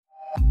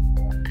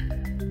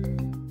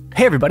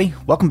Hey everybody,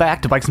 welcome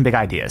back to Bikes and Big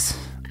Ideas.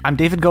 I'm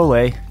David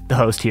Golay, the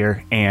host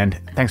here, and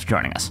thanks for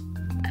joining us.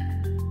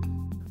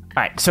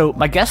 Alright, so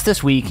my guest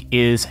this week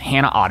is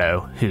Hannah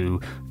Otto,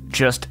 who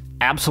just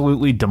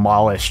absolutely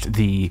demolished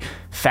the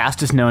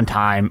fastest known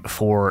time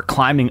for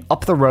climbing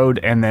up the road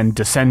and then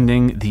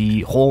descending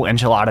the whole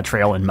Enchilada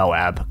Trail in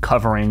Moab,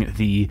 covering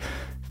the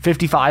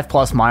 55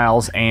 plus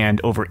miles and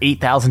over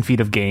 8,000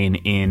 feet of gain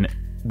in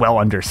well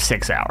under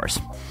 6 hours.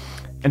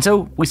 And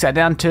so we sat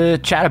down to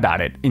chat about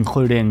it,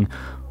 including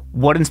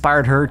what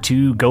inspired her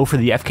to go for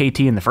the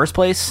FKT in the first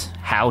place,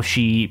 how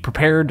she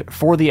prepared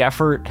for the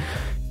effort,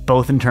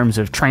 both in terms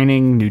of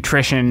training,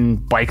 nutrition,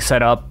 bike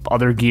setup,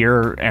 other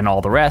gear, and all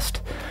the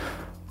rest,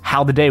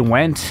 how the day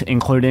went,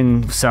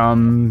 including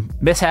some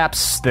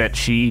mishaps that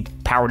she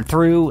powered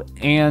through,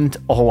 and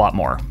a whole lot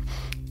more.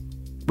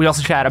 We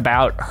also chat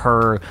about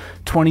her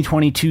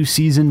 2022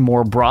 season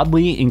more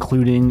broadly,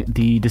 including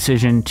the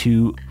decision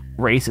to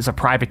race as a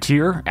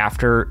privateer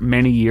after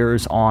many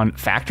years on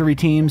factory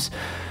teams,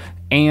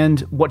 and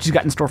what she's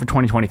got in store for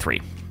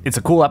 2023. It's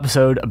a cool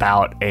episode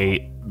about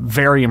a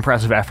very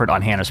impressive effort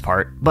on Hannah's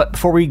part. But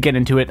before we get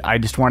into it, I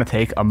just want to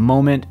take a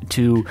moment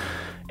to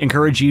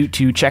encourage you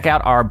to check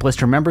out our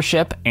Blister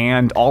membership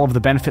and all of the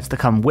benefits that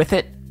come with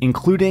it,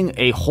 including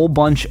a whole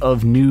bunch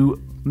of new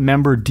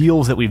member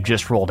deals that we've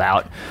just rolled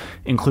out,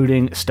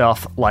 including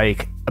stuff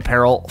like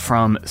apparel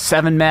from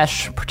 7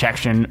 Mesh,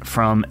 protection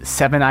from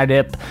 7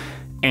 IDIP,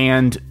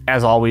 and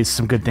as always,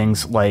 some good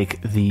things like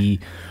the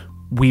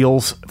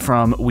wheels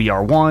from We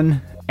Are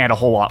One and a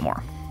whole lot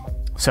more.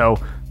 So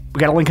we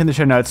got a link in the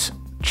show notes.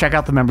 Check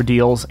out the member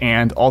deals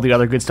and all the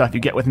other good stuff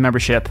you get with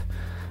membership.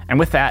 And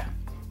with that,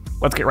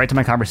 let's get right to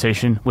my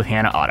conversation with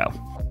Hannah Otto.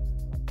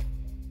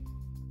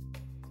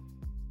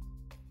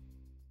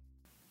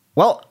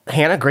 Well,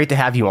 Hannah, great to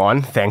have you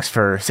on. Thanks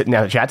for sitting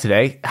down to chat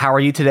today. How are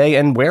you today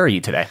and where are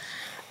you today?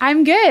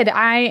 I'm good.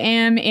 I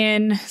am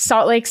in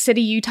Salt Lake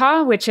City,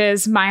 Utah, which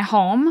is my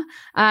home,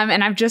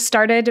 and I've just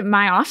started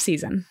my off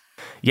season.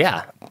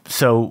 Yeah.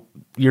 So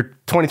your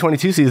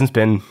 2022 season's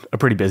been a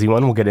pretty busy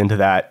one. We'll get into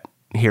that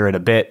here in a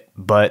bit,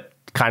 but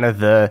kind of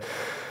the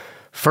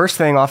first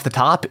thing off the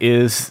top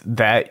is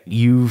that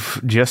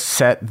you've just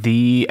set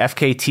the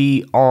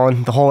FKT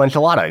on the whole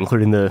enchilada,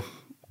 including the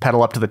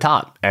pedal up to the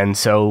top. And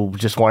so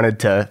just wanted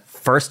to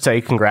first say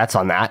congrats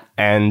on that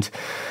and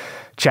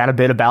chat a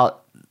bit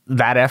about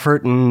that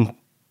effort and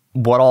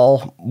what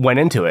all went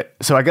into it.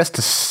 So I guess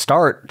to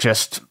start,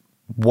 just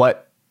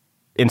what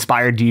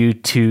inspired you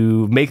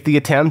to make the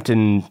attempt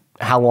and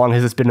how long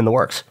has this been in the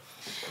works?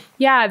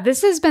 Yeah,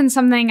 this has been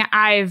something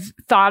I've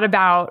thought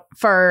about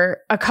for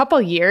a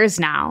couple years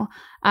now.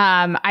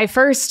 I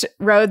first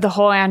rode the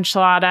whole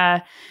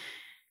enchilada,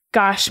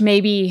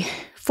 maybe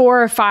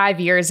 4 or 5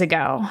 years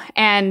ago.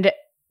 And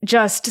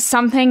just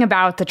something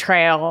about the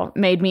trail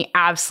made me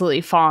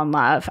absolutely fall in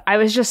love. I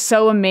was just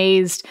so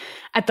amazed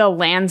at the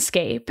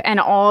landscape and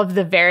all of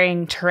the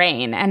varying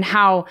terrain and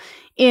how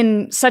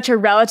in such a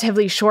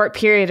relatively short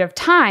period of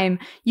time,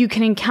 you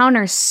can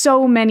encounter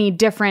so many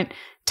different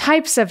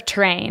types of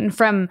terrain,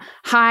 from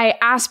high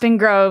aspen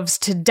groves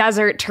to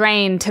desert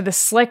terrain to the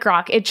slick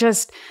rock. It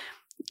just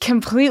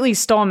completely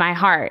stole my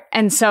heart.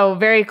 And so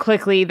very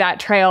quickly, that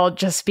trail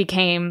just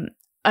became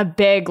a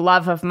big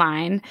love of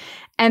mine.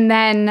 And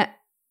then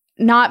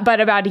not but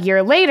about a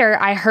year later,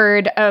 I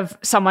heard of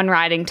someone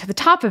riding to the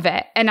top of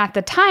it. And at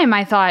the time,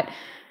 I thought,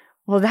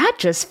 well, that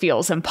just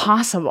feels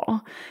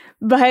impossible.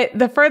 But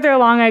the further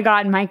along I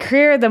got in my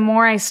career, the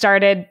more I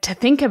started to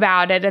think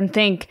about it and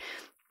think,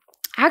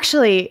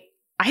 actually,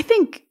 I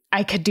think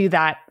I could do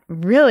that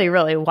really,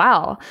 really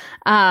well.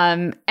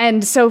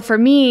 And so for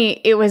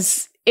me,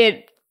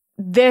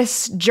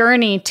 this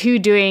journey to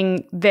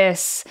doing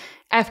this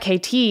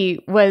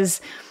FKT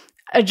was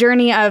a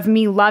journey of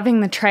me loving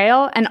the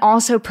trail and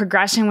also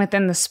progression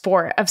within the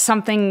sport, of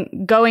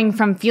something going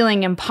from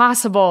feeling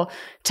impossible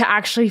to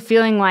actually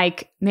feeling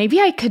like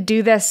maybe I could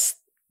do this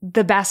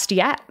the best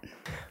yet.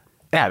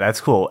 Yeah,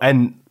 that's cool.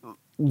 And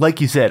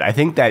like you said, I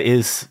think that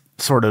is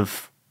sort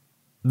of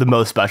the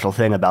most special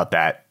thing about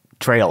that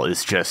trail,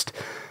 is just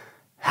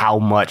how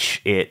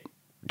much it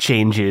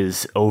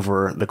changes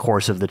over the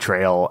course of the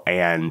trail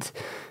and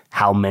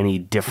how many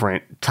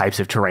different types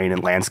of terrain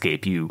and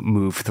landscape you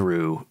move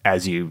through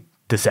as you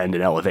descend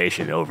in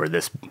elevation over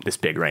this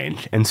big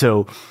range. And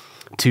so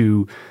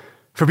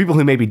for people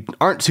who maybe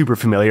aren't super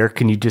familiar,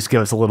 can you just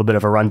give us a little bit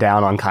of a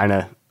rundown on kind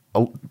of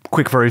a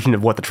quick version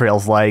of what the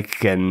trail's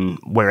like and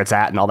where it's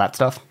at and all that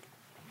stuff?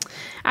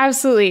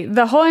 Absolutely.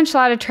 The whole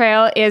Enchilada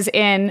Trail is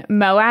in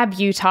Moab,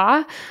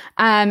 Utah.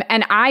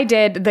 And I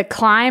did the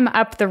climb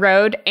up the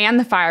road and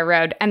the fire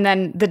road, and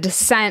then the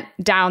descent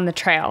down the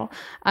trail.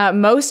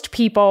 Most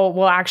people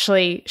will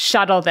actually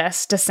shuttle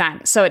this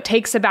descent. So it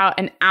takes about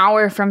an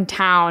hour from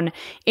town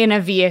in a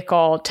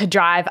vehicle to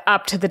drive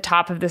up to the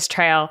top of this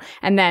trail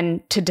and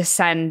then to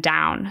descend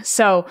down.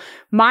 So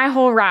my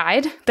whole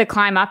ride, the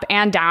climb up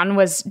and down,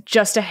 was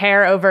just a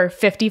hair over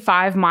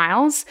 55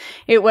 miles.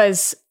 It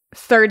was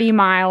 30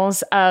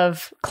 miles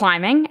of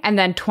climbing and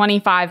then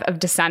 25 of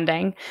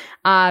descending.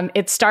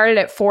 It started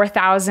at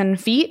 4,000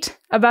 feet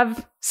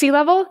above sea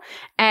level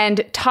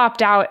and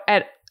topped out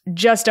at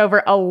just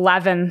over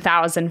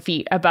 11,000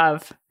 feet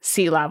above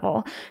sea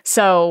level.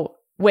 So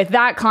with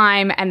that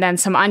climb and then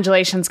some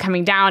undulations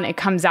coming down, it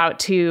comes out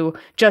to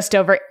just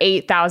over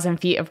 8,000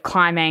 feet of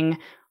climbing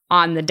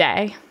on the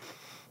day.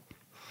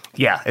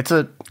 Yeah, it's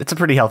a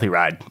pretty healthy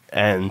ride.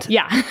 And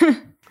yeah.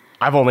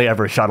 I've only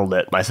ever shuttled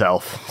it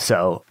myself.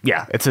 So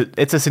yeah, it's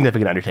a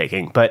significant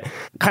undertaking. But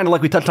kind of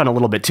like we touched on a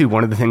little bit too,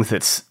 one of the things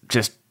that's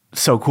just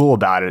so cool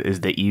about it is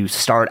that you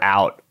start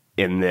out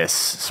in this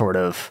sort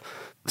of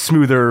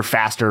smoother,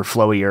 faster,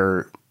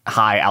 flowier,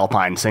 high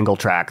alpine single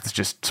track that's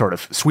just sort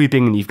of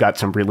sweeping, and you've got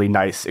some really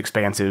nice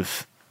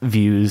expansive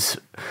views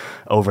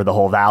over the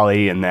whole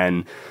valley. And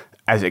then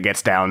as it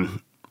gets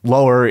down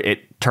lower,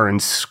 it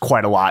turns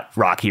quite a lot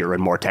rockier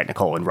and more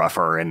technical and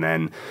rougher. And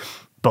then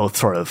both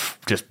sort of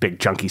just big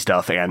chunky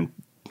stuff and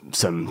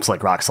some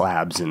slick rock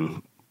slabs,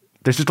 and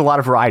there's just a lot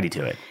of variety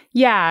to it.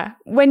 Yeah.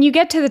 When you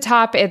get to the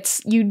top,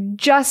 you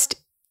just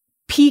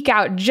peek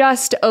out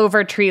just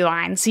over tree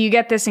line. So you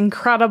get this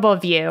incredible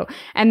view,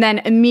 and then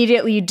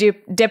immediately you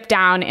dip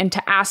down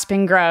into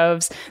aspen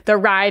groves. The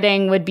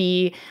riding would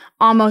be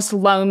almost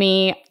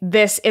loamy.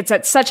 It's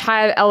at such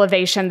high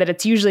elevation that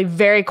it's usually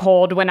very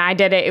cold. When I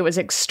did it, it was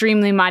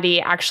extremely muddy,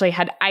 actually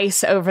had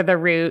ice over the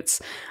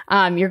roots.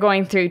 You're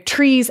going through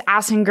trees,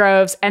 aspen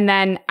groves, and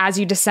then as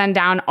you descend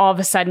down, all of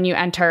a sudden you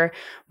enter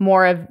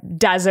more of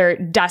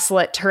desert,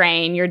 desolate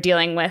terrain. You're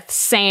dealing with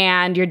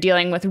sand, you're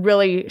dealing with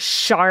really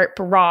sharp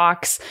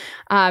rocks.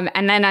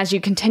 And then as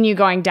you continue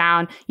going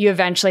down, you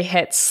eventually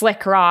hit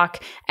slick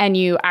rock and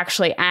you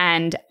actually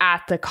end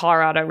at the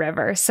Colorado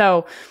River.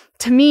 So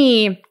to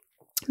me,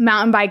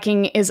 mountain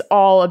biking is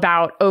all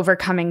about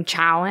overcoming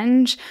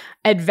challenge,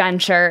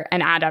 adventure,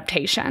 and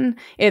adaptation.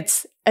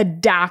 It's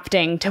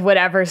adapting to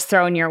whatever's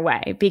thrown your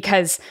way,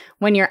 because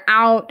when you're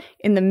out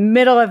in the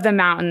middle of the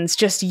mountains,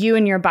 just you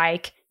and your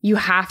bike, you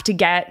have to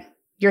get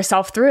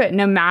yourself through it.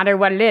 No matter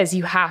what it is,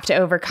 you have to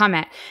overcome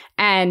it.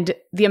 And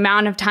the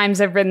amount of times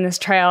I've ridden this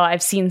trail,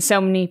 I've seen so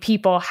many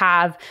people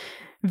have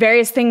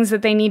various things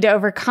that they need to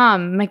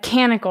overcome,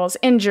 mechanicals,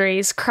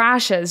 injuries,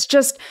 crashes,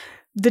 just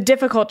the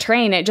difficult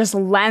terrain. It just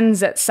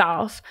lends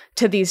itself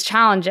to these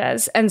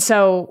challenges. And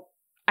so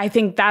I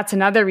think that's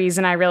another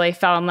reason I really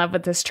fell in love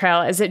with this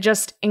trail, is it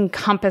just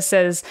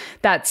encompasses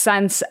that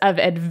sense of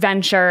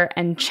adventure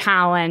and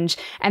challenge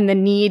and the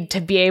need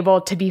to be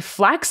able to be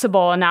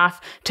flexible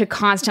enough to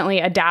constantly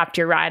adapt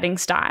your riding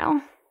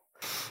style.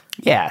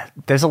 Yeah,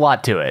 there's a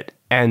lot to it.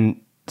 And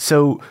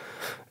so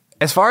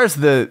as far as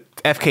the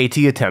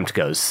FKT attempt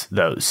goes,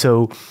 though,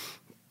 so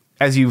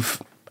as you've,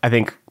 I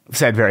think,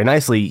 said very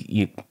nicely,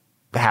 you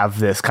have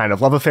this kind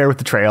of love affair with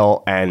the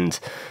trail and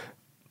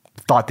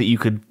thought that you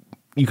could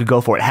go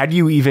for it. Had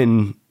you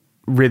even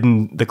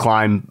ridden the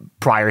climb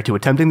prior to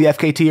attempting the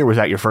FKT, or was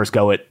that your first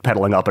go at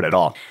pedaling up it at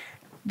all?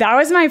 That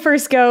was my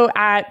first go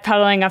at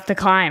pedaling up the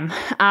climb.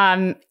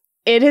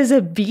 It is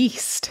a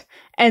beast.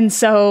 And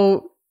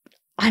so,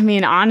 I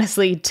mean,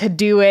 honestly, to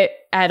do it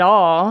at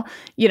all,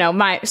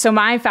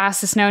 my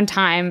fastest known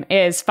time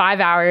is 5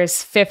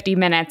 hours, 50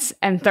 minutes,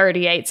 and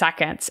 38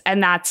 seconds.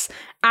 And that's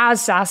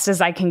as fast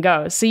as I can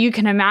go. So you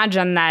can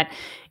imagine that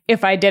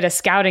if I did a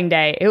scouting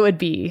day, it would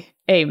be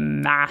a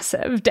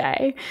massive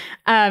day.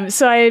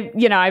 So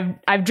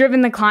I've driven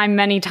the climb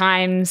many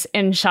times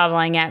in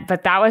shuttling it,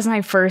 but that was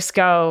my first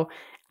go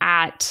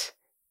at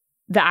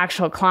the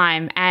actual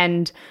climb.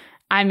 And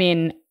I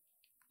mean,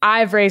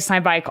 I've raced my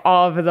bike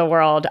all over the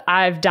world.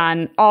 I've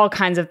done all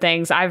kinds of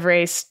things. I've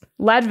raced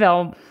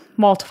Leadville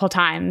multiple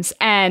times.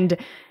 And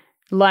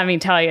let me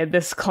tell you,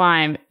 this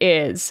climb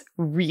is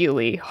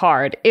really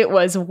hard. It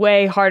was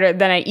way harder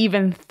than I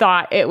even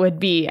thought it would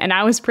be. And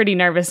I was pretty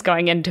nervous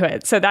going into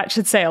it. So that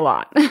should say a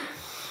lot.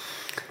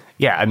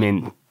 Yeah, I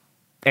mean,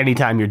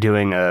 anytime you're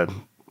doing a,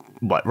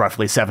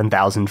 roughly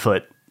 7,000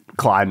 foot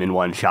climb in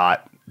one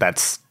shot,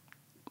 that's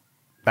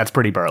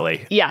pretty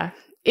burly. Yeah.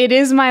 It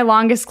is my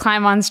longest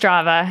climb on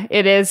Strava.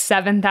 It is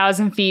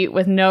 7,000 feet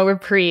with no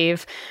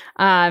reprieve.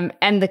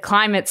 And the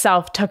climb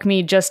itself took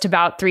me just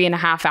about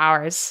 3.5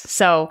 hours.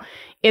 So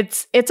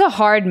it's a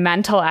hard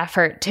mental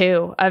effort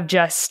too, of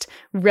just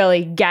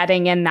really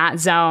getting in that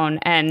zone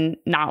and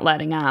not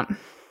letting up.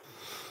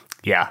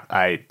 Yeah,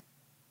 I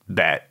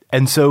bet.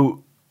 And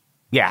so,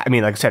 yeah, I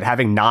mean, like I said,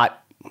 having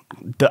not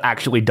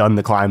actually done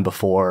the climb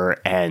before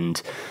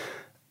and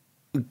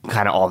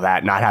kind of all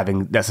that, not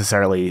having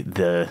necessarily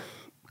the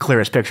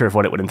clearest picture of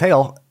what it would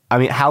entail, I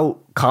mean, how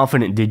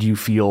confident did you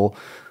feel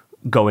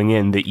going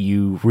in that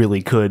you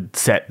really could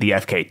set the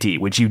FKT,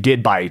 which you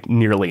did by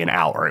nearly an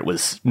hour? It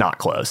was not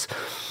close.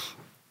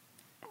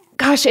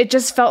 Gosh, it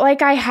just felt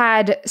like I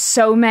had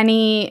so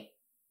many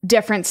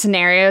different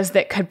scenarios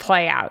that could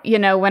play out.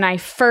 When I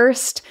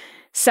first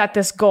set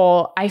this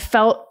goal, I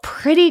felt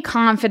pretty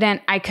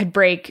confident I could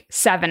break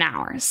 7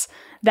 hours.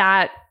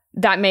 That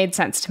made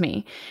sense to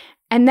me.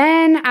 And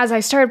then as I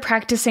started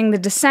practicing the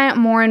descent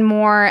more and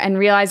more and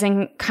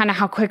realizing kind of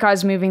how quick I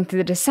was moving through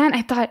the descent,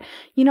 I thought,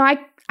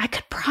 I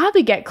could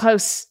probably get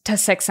close to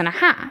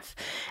 6.5.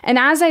 And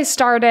as I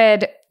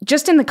started,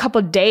 just in the couple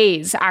of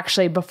days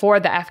actually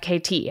before the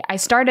FKT, I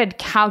started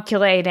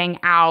calculating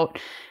out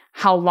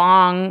how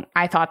long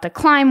I thought the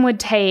climb would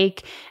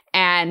take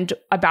and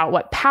about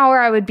what power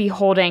I would be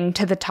holding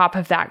to the top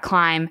of that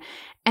climb.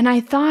 And I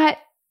thought,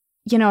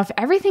 if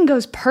everything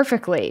goes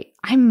perfectly,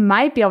 I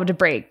might be able to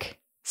break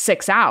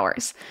 6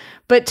 hours.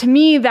 But to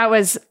me, that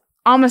was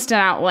almost an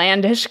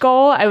outlandish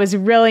goal. I was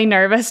really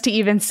nervous to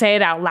even say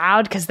it out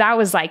loud because that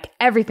was like,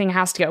 everything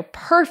has to go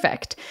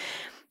perfect.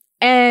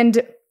 And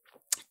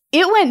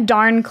it went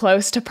darn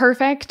close to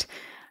perfect,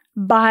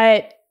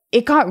 but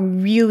it got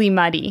really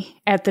muddy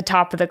at the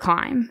top of the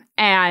climb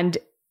and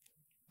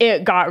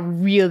it got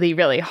really,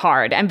 really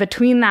hard. And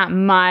between that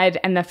mud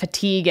and the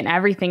fatigue and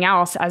everything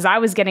else, as I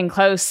was getting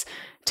close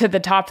to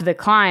the top of the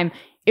climb,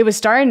 it was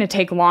starting to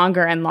take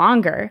longer and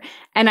longer.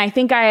 And I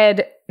think I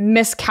had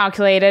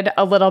miscalculated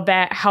a little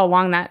bit how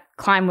long that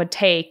climb would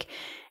take.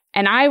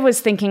 And I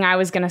was thinking I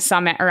was going to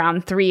summit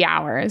around 3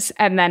 hours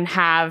and then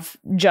have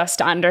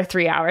just under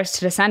 3 hours to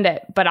descend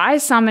it. But I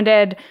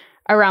summited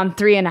around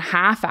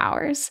 3.5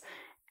 hours.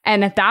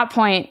 And at that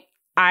point,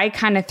 I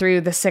kind of threw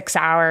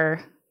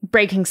the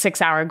breaking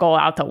 6 hour goal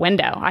out the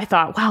window. I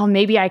thought, well,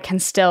 maybe I can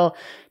still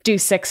do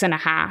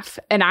 6.5.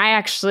 And I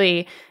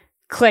actually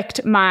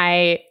clicked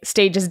my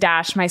Stages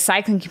Dash, my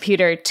cycling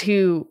computer,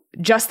 to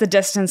just the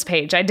distance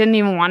page. I didn't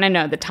even want to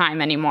know the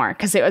time anymore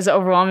because it was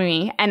overwhelming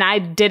me. And I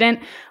didn't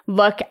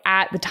look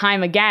at the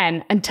time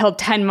again until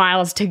 10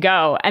 miles to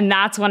go. And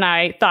that's when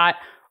I thought,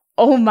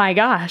 oh my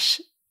gosh,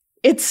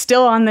 it's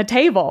still on the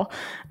table.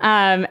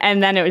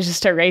 And then it was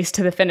just a race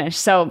to the finish.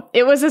 So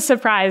it was a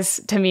surprise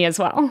to me as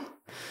well.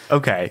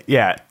 Okay.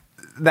 Yeah.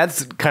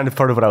 That's kind of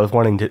part of what I was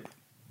wanting to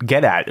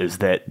get at, is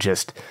that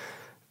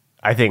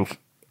I think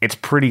it's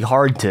pretty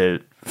hard to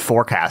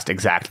forecast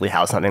exactly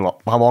how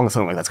long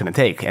something like that's going to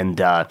take. And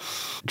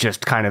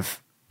just kind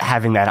of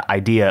having that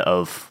idea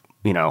of,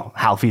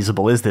 how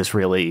feasible is this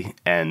really,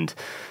 and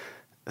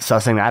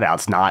sussing that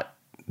out's not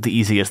the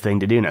easiest thing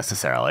to do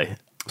necessarily.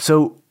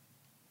 So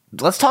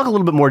let's talk a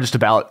little bit more just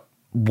about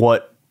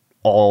what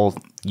all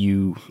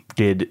you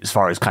did as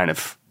far as kind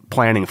of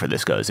planning for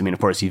this goes. I mean,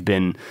 of course, you've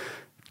been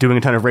doing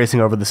a ton of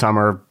racing over the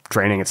summer,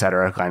 training,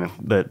 etc.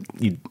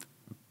 You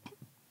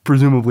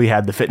presumably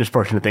had the fitness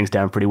portion of things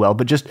down pretty well.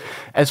 But just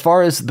as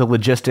far as the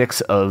logistics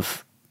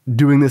of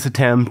doing this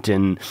attempt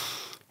and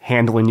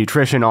handling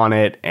nutrition on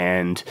it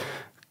and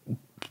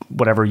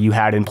whatever you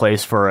had in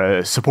place for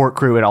a support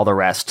crew and all the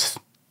rest,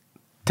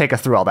 take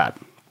us through all that.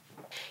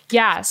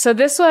 Yeah, so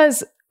this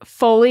was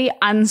fully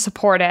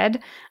unsupported.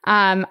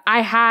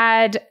 I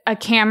had a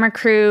camera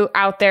crew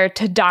out there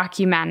to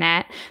document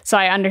it. So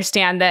I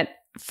understand that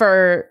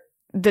for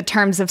the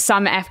terms of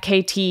some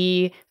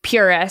FKT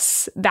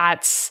purists,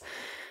 that's,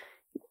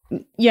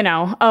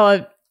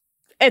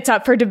 it's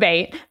up for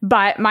debate.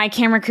 But my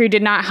camera crew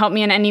did not help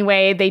me in any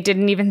way. They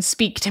didn't even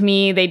speak to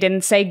me. They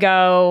didn't say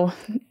go.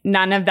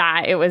 None of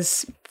that. It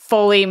was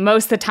fully,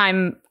 most of the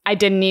time, I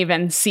didn't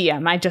even see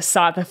them. I just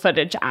saw the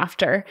footage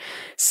after.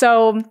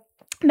 So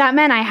that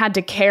meant I had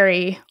to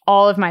carry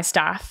all of my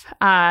stuff.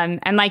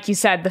 And like you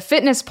said, the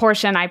fitness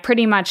portion, I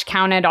pretty much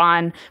counted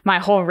on my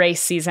whole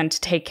race season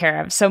to take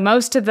care of. So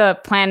most of the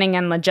planning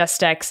and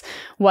logistics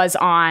was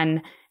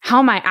on how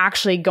am I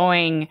actually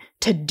going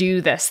to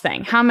do this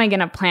thing? How am I going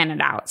to plan it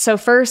out? So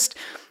first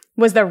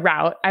was the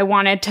route. I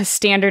wanted to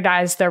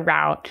standardize the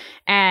route.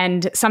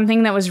 And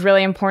something that was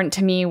really important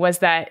to me was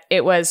that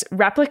it was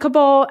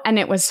replicable and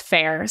it was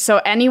fair. So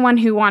anyone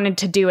who wanted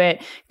to do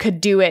it could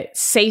do it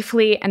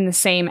safely and the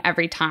same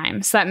every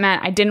time. So that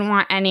meant I didn't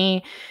want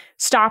any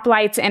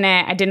stoplights in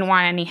it. I didn't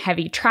want any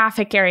heavy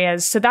traffic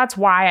areas. So that's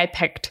why I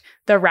picked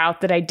the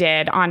route that I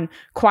did on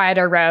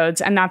quieter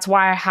roads. And that's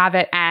why I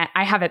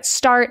have it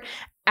start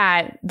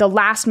at the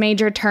last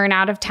major turn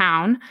out of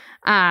town.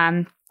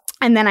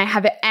 And then I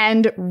have it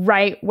end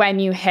right when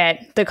you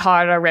hit the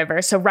Colorado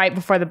River. So right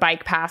before the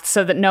bike path,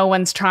 so that no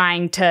one's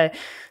trying to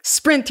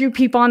sprint through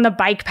people on the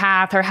bike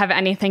path or have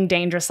anything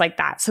dangerous like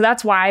that. So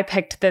that's why I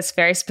picked this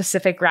very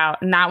specific route.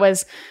 And that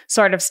was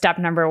sort of step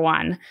number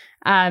one.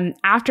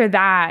 After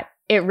that,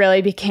 it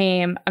really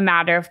became a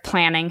matter of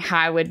planning how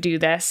I would do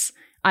this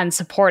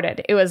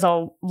unsupported. It was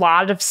a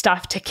lot of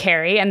stuff to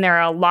carry, and there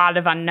are a lot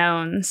of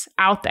unknowns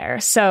out there.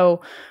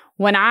 So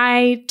when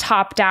I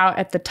topped out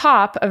at the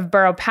top of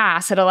Burro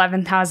Pass at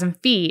 11,000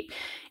 feet,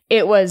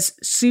 it was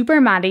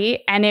super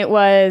muddy and it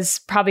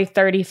was probably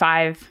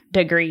 35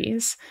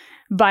 degrees.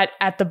 But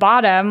at the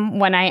bottom,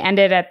 when I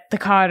ended at the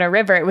Colorado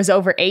River, it was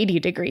over 80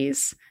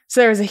 degrees. So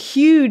there was a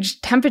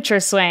huge temperature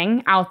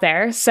swing out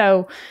there.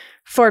 So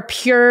for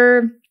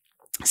pure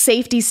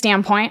safety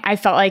standpoint, I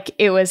felt like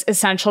it was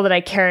essential that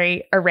I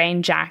carry a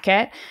rain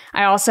jacket.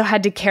 I also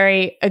had to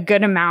carry a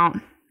good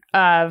amount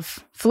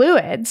of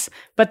fluids,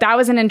 but that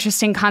was an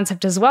interesting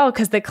concept as well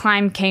because the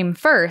climb came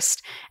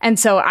first. And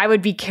so I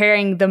would be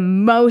carrying the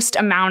most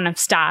amount of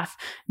stuff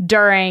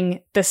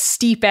during the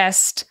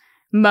steepest,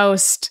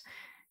 most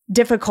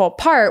difficult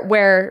part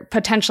where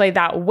potentially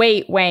that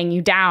weight weighing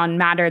you down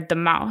mattered the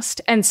most.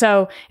 And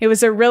so it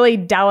was a really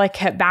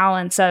delicate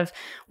balance of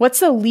what's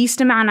the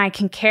least amount I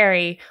can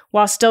carry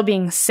while still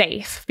being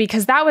safe.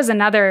 Because that was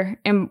another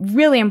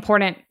really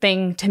important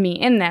thing to me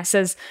in this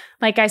is,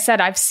 like I said,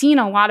 I've seen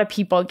a lot of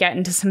people get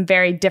into some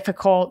very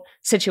difficult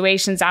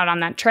situations out on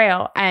that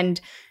trail.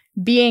 And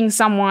being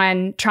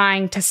someone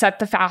trying to set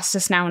the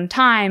fastest known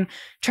time,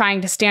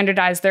 trying to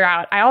standardize their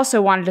route, I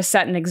also wanted to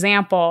set an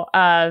example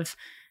of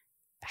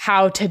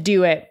how to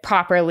do it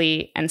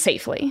properly and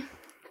safely.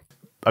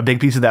 A big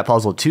piece of that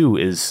puzzle too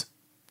is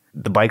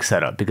the bike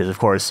setup, because of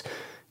course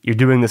you're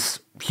doing this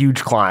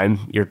huge climb.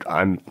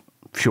 I'm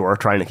sure,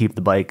 trying to keep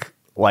the bike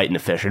light and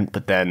efficient,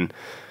 but then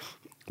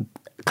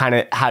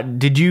how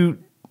did you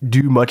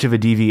do much of a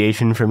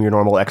deviation from your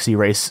normal XC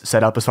race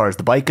setup as far as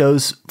the bike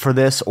goes for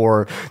this,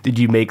 or did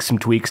you make some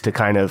tweaks to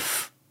kind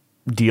of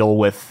deal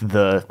with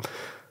the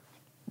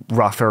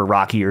rougher,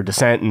 rockier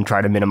descent and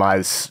try to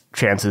minimize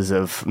chances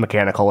of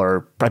mechanical,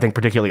 or I think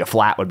particularly a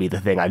flat would be the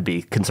thing I'd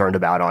be concerned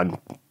about on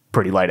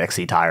pretty light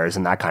XC tires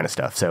and that kind of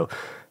stuff. So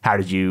how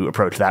did you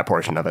approach that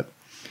portion of it?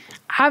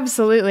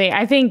 Absolutely.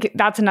 I think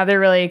that's another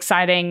really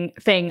exciting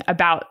thing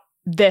about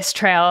this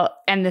trail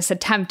and this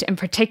attempt in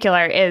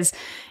particular is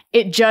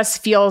it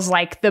just feels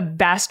like the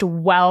best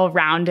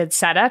well-rounded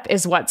setup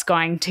is what's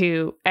going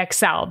to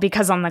excel.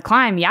 Because on the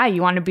climb, yeah,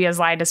 you want to be as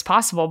light as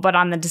possible, but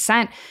on the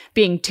descent,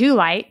 being too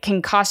light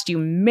can cost you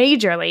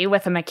majorly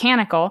with a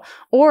mechanical,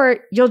 or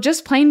you'll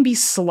just plain be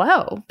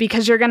slow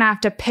because you're going to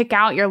have to pick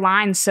out your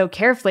lines so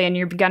carefully and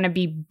you're going to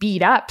be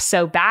beat up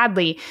so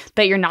badly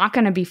that you're not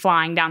going to be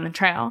flying down the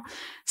trail.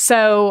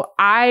 So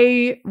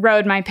I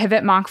rode my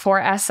Pivot Mach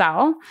 4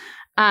 SL.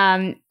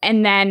 And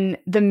then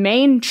the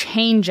main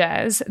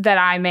changes that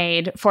I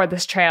made for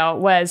this trail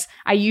was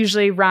I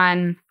usually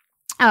run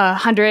a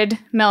 100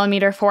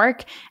 millimeter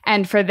fork.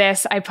 And for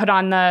this, I put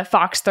on the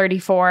Fox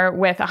 34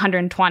 with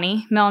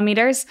 120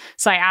 millimeters.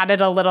 So I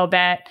added a little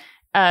bit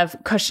of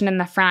cushion in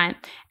the front.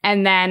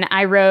 And then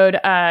I rode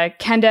a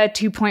Kenda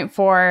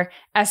 2.4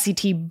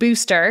 SCT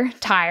booster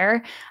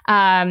tire,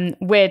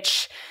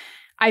 which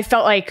I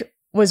felt like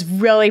was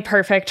really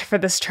perfect for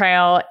this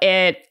trail.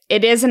 It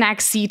is an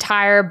XC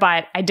tire,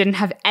 but I didn't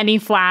have any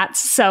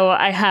flats, so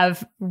I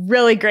have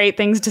really great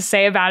things to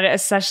say about it,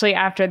 especially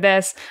after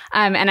this.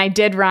 And I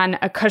did run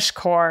a Cush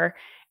core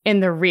in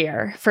the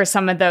rear for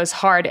some of those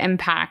hard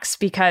impacts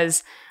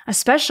because,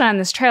 especially on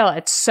this trail,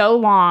 it's so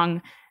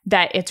long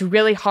that it's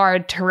really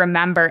hard to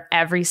remember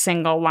every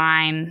single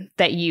line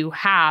that you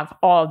have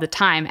all the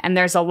time. And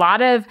there's a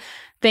lot of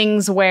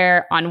things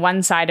where on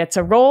one side it's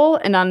a roll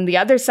and on the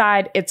other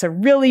side it's a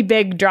really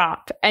big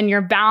drop, and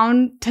you're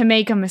bound to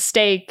make a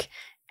mistake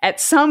at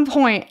some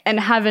point and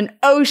have an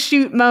oh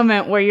shoot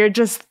moment where you're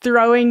just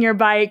throwing your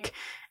bike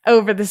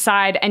over the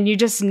side and you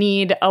just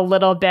need a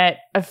little bit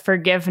of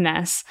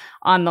forgiveness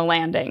on the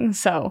landing.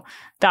 So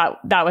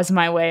that was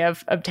my way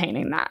of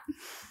obtaining that.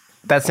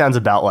 That sounds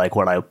about like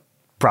what I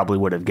probably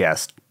would have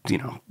guessed,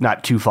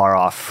 not too far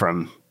off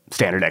from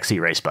standard XC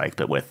race bike,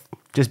 but with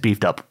just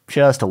beefed up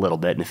just a little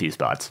bit in a few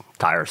spots,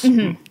 tires,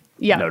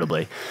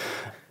 notably.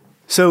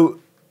 So,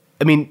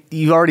 I mean,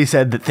 you already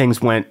said that things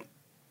went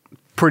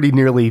pretty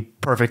nearly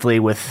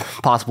perfectly with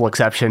possible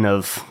exception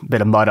of a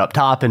bit of mud up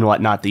top and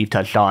whatnot that you've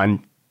touched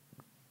on.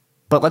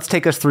 But let's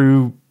take us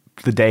through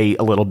the day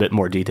a little bit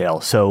more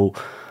detail. So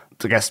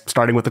I guess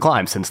starting with the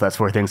climb, since that's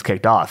where things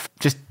kicked off,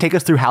 just take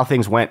us through how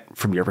things went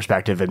from your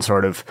perspective and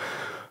sort of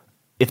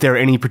if there are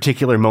any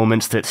particular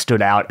moments that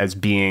stood out as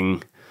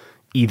being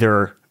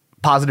either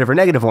positive or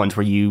negative ones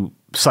where you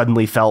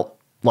suddenly felt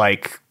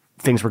like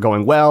things were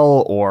going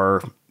well,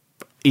 or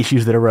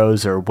issues that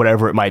arose, or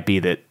whatever it might be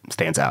that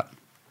stands out.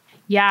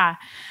 Yeah.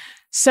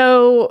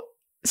 So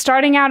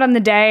starting out on the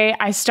day,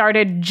 I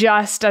started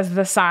just as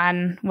the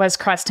sun was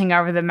cresting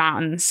over the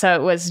mountains. So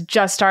it was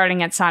just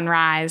starting at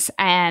sunrise.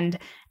 And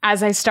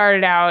as I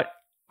started out,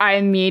 I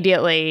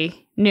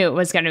immediately knew it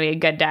was going to be a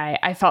good day.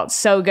 I felt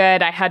so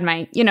good. I had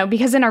my,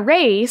 because in a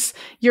race,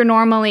 you're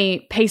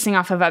normally pacing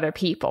off of other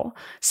people.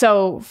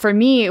 So for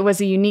me, it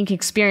was a unique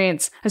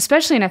experience,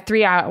 especially in a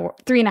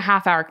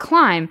 3.5 hour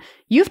climb.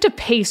 You have to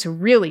pace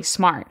really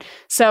smart.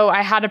 So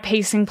I had a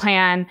pacing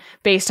plan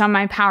based on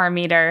my power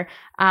meter.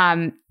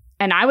 And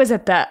I was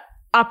at the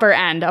upper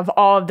end of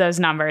all of those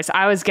numbers.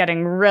 I was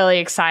getting really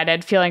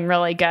excited, feeling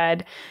really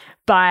good.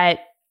 But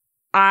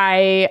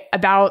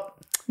about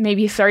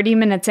maybe 30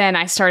 minutes in,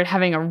 I started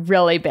having a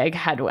really big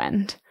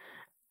headwind.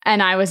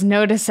 And I was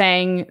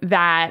noticing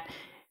that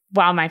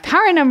while my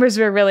power numbers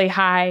were really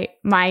high,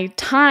 my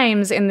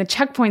times in the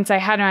checkpoints I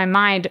had in my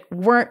mind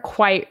weren't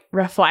quite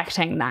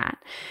reflecting that.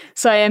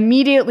 So I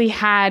immediately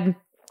had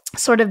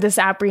sort of this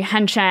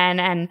apprehension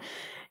and,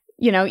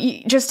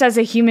 just as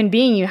a human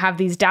being, you have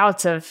these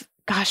doubts of,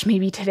 gosh,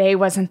 maybe today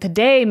wasn't the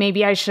day.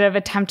 Maybe I should have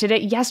attempted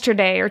it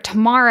yesterday or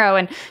tomorrow.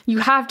 And you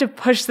have to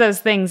push those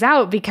things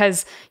out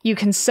because you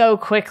can so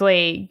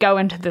quickly go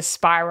into this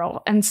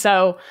spiral. And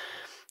so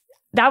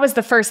that was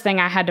the first thing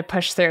I had to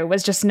push through,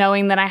 was just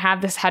knowing that I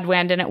have this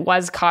headwind and it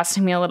was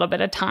costing me a little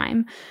bit of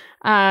time.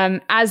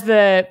 As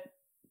the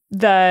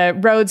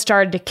road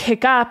started to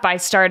kick up, I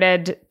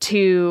started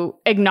to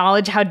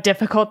acknowledge how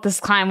difficult this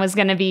climb was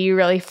going to be,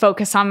 really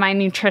focus on my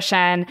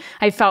nutrition.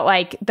 I felt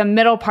like the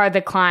middle part of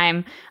the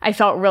climb, I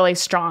felt really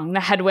strong. The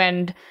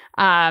headwind,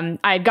 I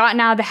had gotten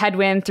out of the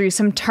headwind through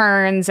some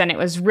turns and it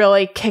was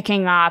really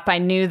kicking up. I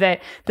knew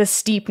that the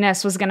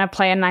steepness was going to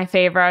play in my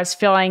favor. I was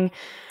feeling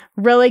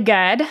really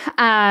good.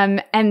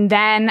 And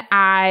then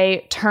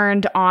I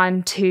turned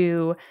on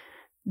to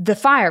the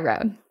Fire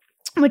Road,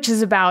 which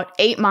is about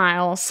 8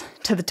 miles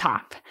to the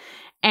top.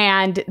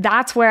 And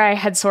that's where I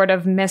had sort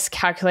of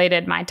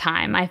miscalculated my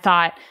time. I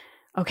thought,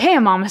 okay,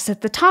 I'm almost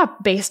at the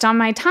top based on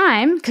my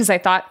time, because I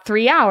thought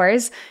 3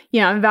 hours,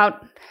 I'm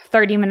about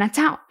 30 minutes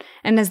out.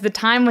 And as the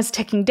time was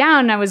ticking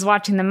down, I was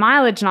watching the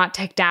mileage not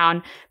tick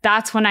down.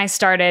 That's when I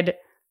started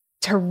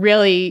to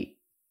really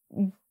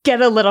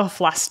get a little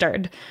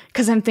flustered,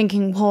 because I'm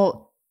thinking,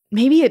 well,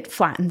 maybe it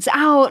flattens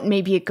out.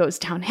 Maybe it goes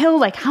downhill.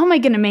 Like, how am I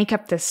going to make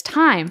up this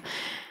time?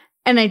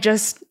 And I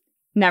just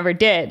never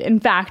did. In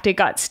fact, it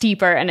got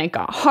steeper and it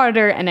got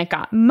harder and it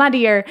got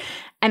muddier.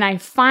 And I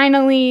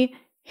finally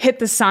hit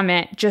the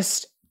summit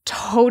just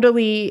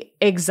totally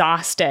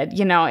exhausted.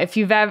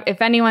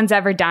 If anyone's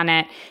ever done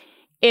it,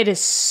 it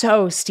is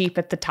so steep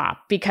at the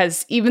top,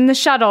 because even the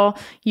shuttle,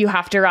 you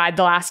have to ride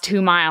the last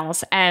 2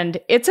 miles. And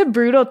it's a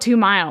brutal 2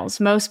 miles.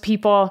 Most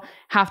people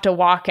have to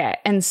walk it.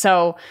 And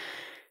so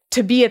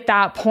to be at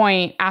that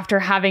point after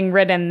having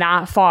ridden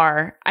that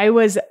far, I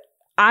was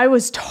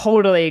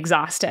totally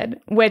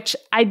exhausted, which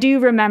I do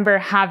remember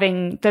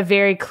having the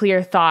very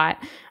clear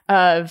thought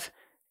of,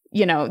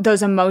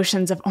 those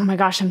emotions of, oh my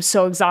gosh, I'm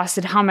so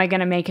exhausted. How am I going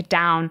to make it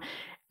down?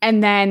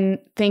 And then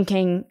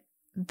thinking,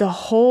 the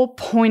whole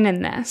point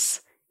in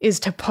this is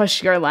to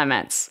push your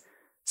limits.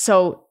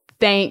 So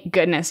thank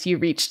goodness you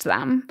reached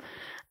them.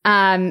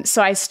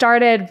 So I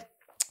started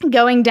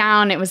going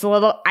down. It was a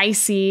little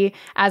icy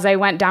as I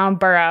went down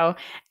Burro.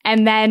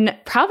 And then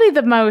probably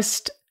the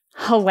most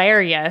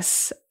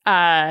hilarious,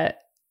 I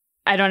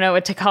don't know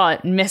what to call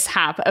it,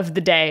 mishap of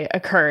the day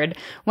occurred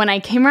when I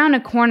came around a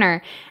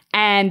corner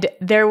and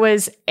there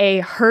was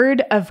a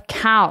herd of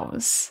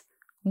cows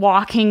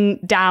walking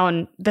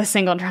down the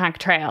single track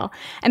trail.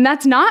 And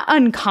that's not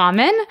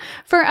uncommon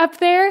for up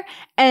there.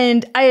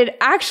 And I had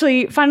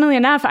actually, funnily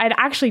enough, I'd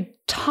actually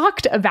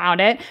talked about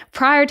it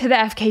prior to the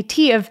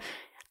FKT of,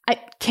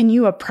 can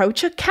you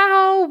approach a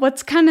cow?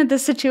 What's kind of the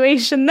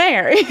situation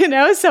there?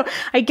 So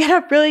I get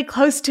up really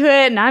close to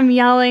it and I'm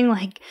yelling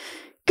like,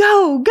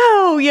 go,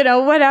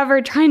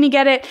 whatever, trying to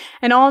get it.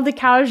 And all the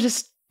cows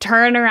just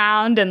turn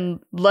around and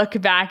look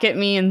back at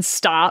me and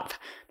stop.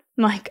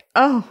 I'm like,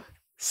 oh,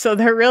 so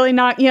they're really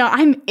not,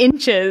 I'm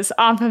inches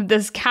off of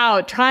this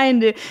cow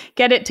trying to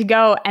get it to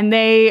go. And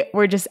they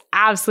were just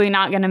absolutely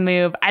not going to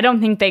move. I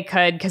don't think they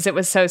could, because it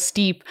was so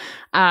steep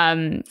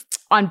on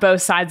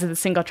both sides of the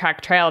single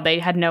track trail. They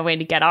had no way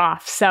to get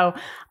off. So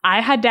I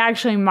had to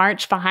actually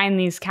march behind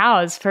these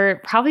cows for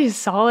probably a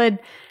solid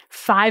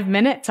 5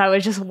 minutes. I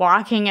was just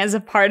walking as a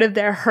part of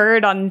their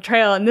herd on the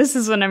trail. And this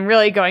is when I'm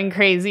really going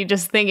crazy,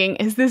 just thinking,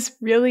 is this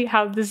really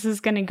how this is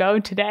going to go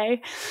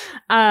today?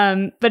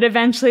 But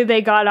eventually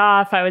they got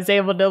off. I was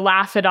able to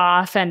laugh it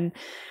off and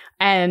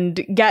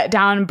get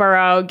down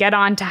Burro, get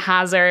on to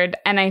Hazard.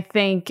 And I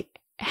think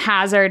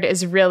Hazard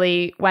is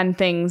really when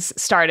things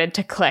started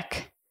to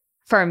click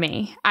for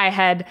me. I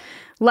had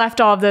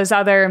left all of those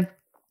other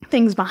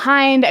things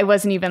behind. I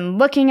wasn't even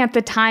looking at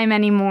the time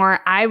anymore.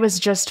 I was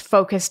just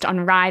focused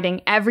on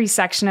riding every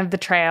section of the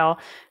trail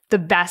the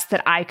best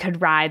that I could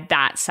ride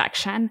that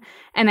section.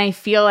 And I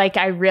feel like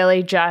I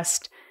really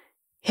just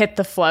hit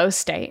the flow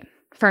state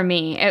for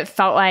me. It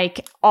felt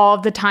like all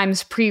of the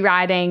times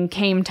pre-riding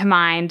came to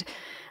mind.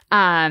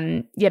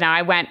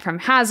 I went from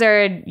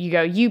Hazard, you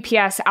go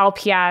UPS,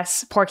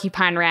 LPS,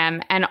 Porcupine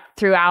Rim, and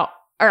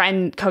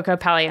and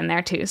Kokopelli in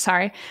there too,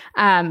 sorry.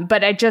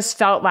 But I just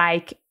felt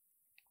like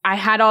I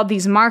had all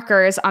these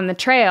markers on the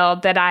trail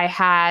that I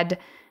had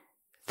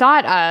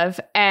thought of,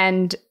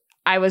 and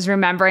I was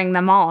remembering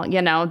them all.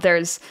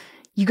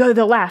 You go to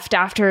the left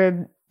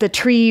after the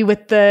tree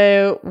with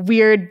the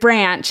weird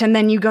branch, and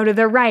then you go to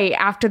the right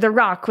after the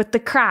rock with the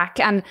crack.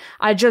 And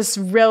I just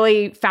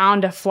really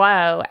found a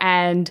flow,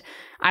 and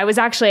I was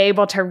actually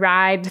able to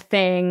ride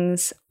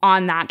things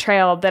on that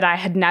trail that I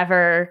had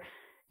never,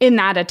 in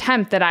that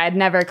attempt, that I had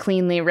never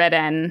cleanly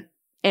ridden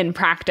in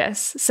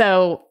practice.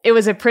 So it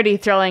was a pretty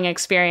thrilling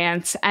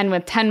experience. And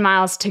with 10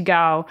 miles to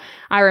go,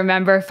 I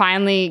remember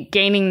finally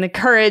gaining the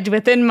courage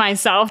within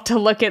myself to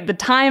look at the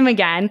time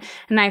again.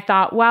 And I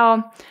thought,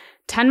 well,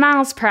 10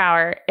 miles per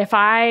hour, if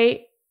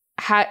I'm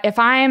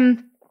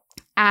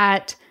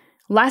at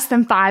less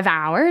than 5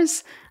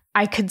 hours,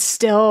 I could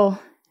still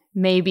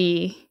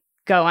maybe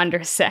go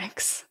under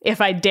 6,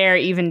 if I dare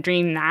even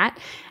dream that.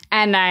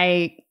 And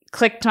I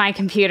clicked my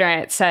computer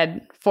and it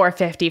said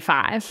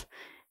 4:55.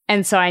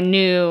 And so I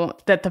knew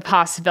that the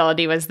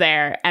possibility was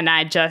there. And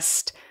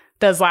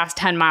those last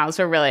 10 miles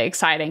were really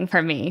exciting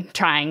for me,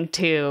 trying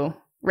to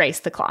race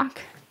the clock.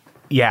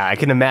 Yeah, I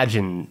can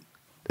imagine,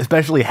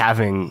 especially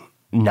having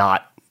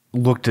not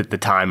looked at the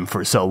time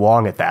for so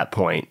long at that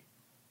point,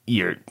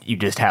 you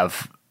just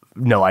have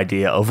no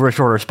idea. Over a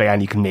shorter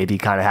span, you can maybe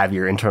kind of have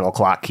your internal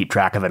clock keep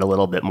track of it a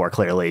little bit more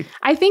clearly.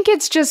 I think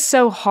it's just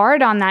so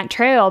hard on that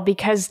trail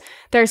because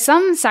there's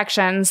some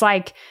sections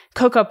like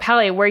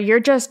Kokopelli where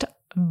you're just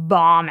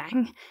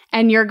bombing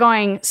and you're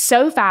going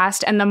so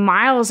fast and the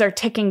miles are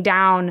ticking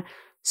down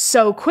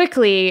so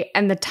quickly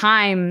and the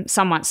time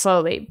somewhat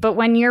slowly. But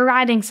when you're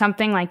riding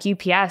something like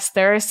UPS,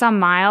 there are some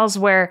miles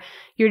where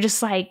you're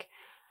just like,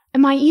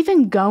 am I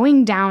even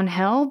going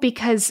downhill?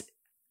 Because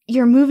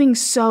you're moving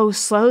so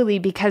slowly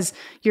because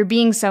you're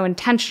being so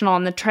intentional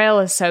and the trail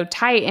is so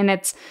tight and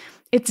it's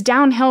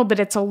downhill, but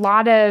it's a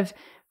lot of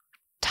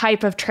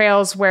type of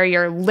trails where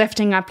you're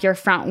lifting up your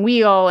front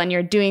wheel and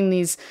you're doing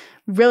these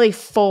really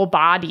full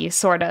body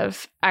sort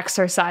of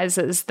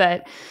exercises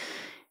that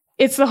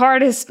it's the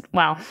hardest.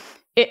 Well,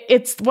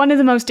 it's one of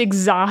the most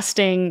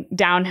exhausting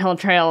downhill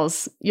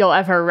trails you'll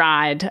ever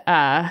ride,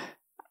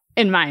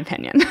 in my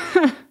opinion.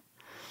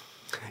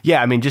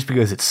 Yeah, I mean, just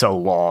because it's so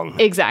long.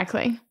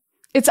 Exactly.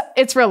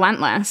 It's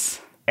relentless.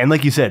 And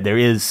like you said, there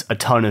is a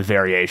ton of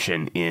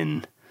variation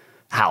in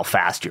how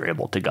fast you're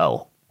able to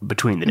go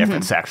between the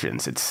different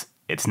sections.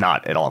 It's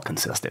not at all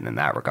consistent in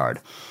that regard.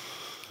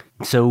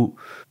 So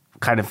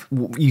kind of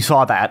you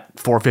saw that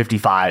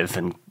 455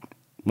 and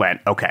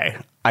went, okay,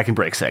 I can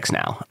break 6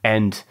 now.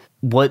 And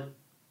what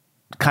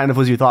kind of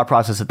was your thought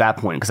process at that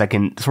point? Because I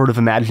can sort of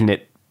imagine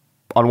it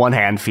on one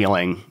hand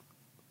feeling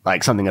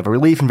like something of a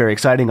relief and very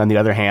exciting. On the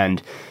other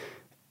hand,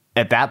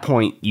 at that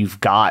point, you've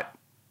got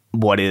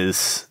what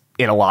is,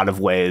 in a lot of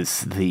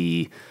ways,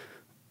 the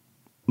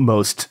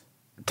most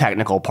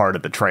technical part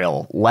of the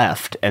trail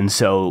left. And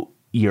so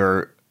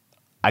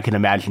I can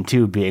imagine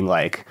too, being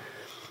like,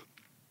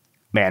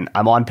 man,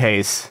 I'm on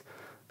pace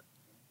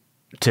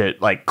to,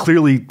 like,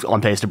 clearly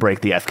on pace to break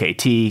the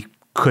FKT,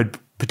 could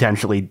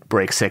potentially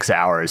break 6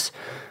 hours.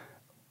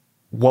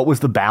 What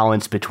was the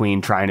balance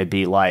between trying to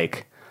be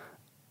like,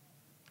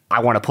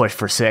 I want to push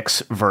for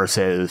 6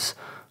 versus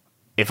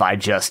if I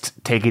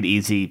just take it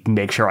easy,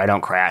 make sure I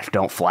don't crash,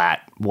 don't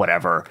flat,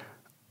 whatever,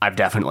 I've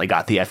definitely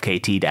got the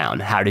FKT down.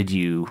 How did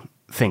you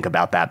think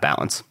about that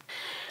balance?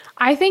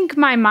 I think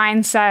my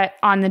mindset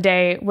on the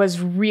day was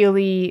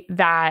really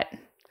that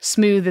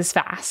smooth is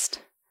fast.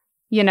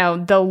 You know,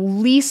 the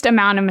least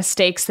amount of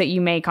mistakes that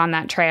you make on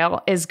that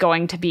trail is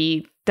going to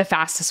be the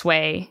fastest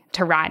way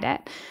to ride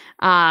it.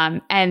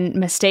 And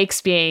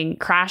mistakes being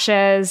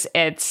crashes,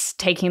 it's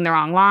taking the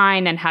wrong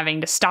line and having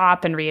to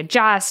stop and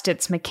readjust,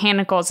 it's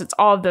mechanicals, it's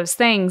all of those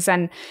things.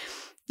 And,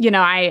 you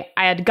know, I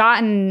had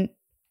gotten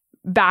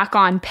back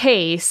on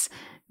pace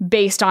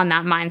based on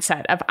that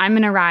mindset of I'm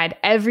going to ride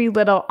every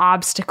little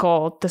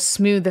obstacle the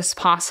smoothest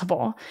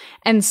possible.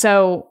 And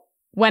so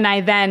when I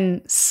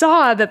then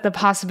saw that the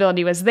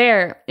possibility was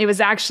there, it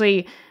was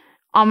actually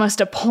almost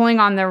a pulling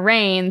on the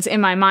reins in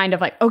my mind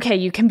of like, okay,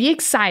 you can be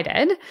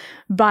excited,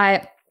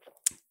 but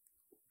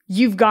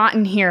you've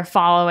gotten here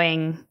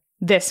following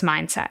this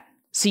mindset.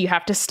 So you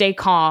have to stay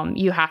calm.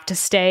 You have to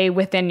stay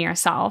within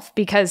yourself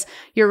because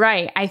you're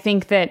right. I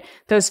think that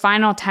those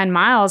final 10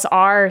 miles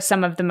are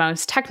some of the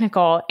most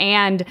technical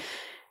and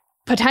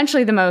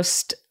potentially the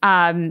most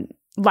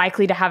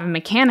likely to have a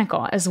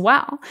mechanical as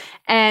well.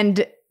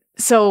 And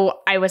so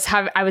I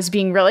was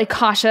being really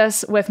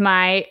cautious with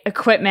my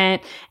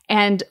equipment.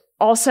 And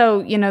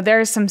also, you know,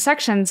 there's some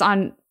sections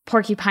on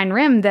Porcupine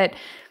Rim that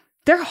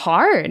they're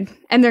hard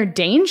and they're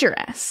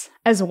dangerous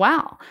as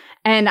well.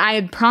 And I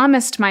had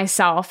promised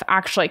myself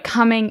actually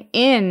coming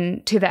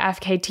in to the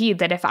FKT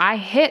that if I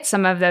hit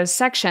some of those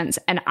sections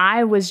and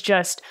I was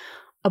just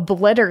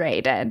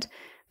obliterated,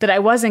 that I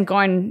wasn't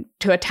going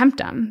to attempt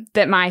them,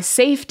 that my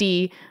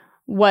safety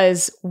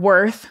was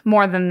worth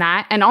more than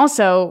that. And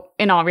also,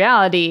 in all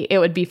reality, it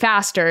would be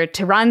faster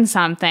to run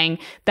something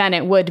than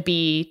it would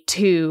be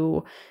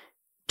to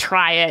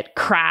try it,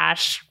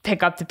 crash,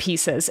 pick up the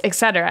pieces,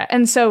 etc.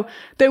 And so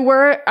there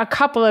were a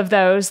couple of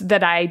those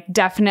that I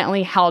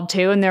definitely held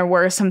to, and there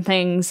were some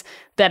things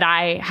that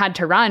I had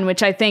to run,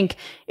 which I think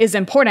is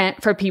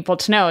important for people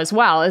to know as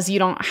well, is you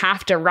don't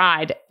have to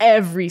ride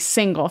every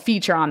single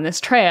feature on this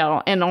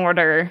trail in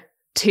order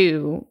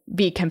to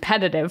be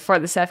competitive for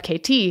this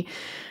FKT.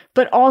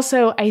 But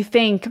also, I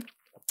think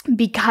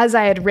because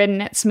I had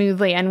ridden it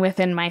smoothly and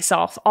within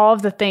myself, all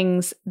of the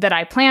things that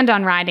I planned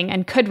on riding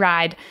and could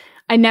ride,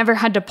 I never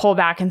had to pull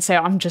back and say,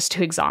 oh, I'm just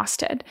too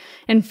exhausted.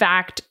 In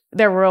fact,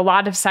 there were a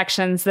lot of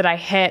sections that I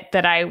hit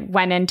that I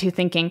went into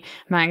thinking,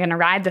 am I going to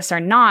ride this or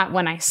not?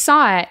 When I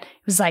saw it, it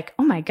was like,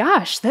 oh my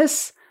gosh,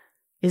 this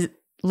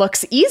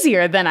looks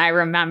easier than I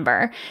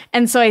remember.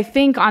 And so I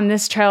think on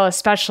this trail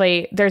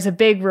especially, there's a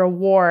big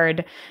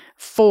reward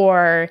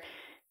for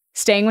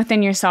staying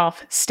within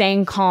yourself,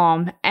 staying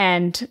calm.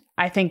 And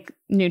I think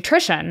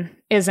nutrition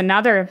is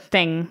another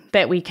thing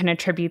that we can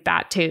attribute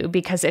that to,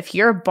 because if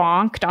you're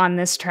bonked on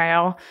this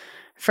trail,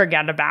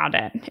 forget about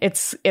it.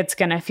 It's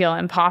going to feel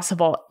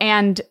impossible.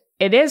 And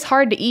it is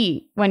hard to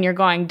eat when you're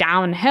going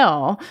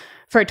downhill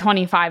for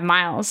 25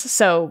 miles.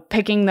 So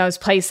picking those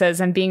places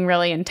and being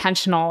really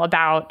intentional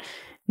about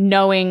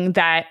knowing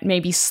that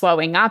maybe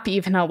slowing up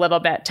even a little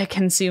bit to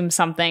consume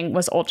something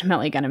was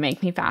ultimately going to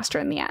make me faster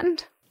in the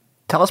end.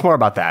 Tell us more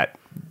about that.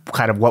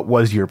 Kind of what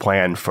was your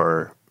plan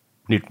for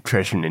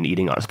nutrition and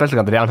eating, especially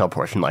on the downhill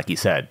portion, like you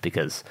said,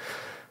 because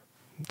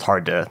it's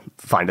hard to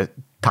find a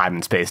time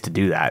and space to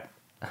do that.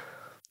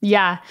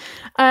 Yeah.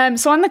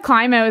 So on the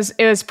climb, it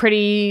was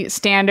pretty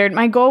standard.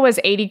 My goal was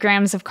 80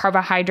 grams of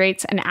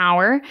carbohydrates an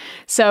hour.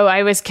 So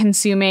I was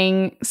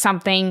consuming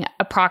something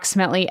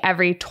approximately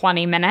every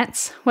 20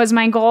 minutes was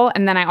my goal.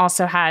 And then I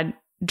also had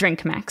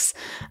drink mix.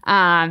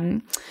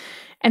 And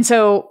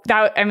so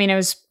it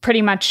was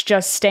pretty much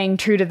just staying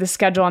true to the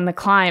schedule on the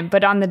climb.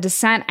 But on the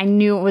descent, I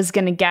knew it was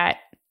going to get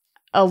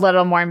a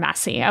little more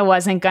messy. I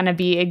wasn't going to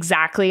be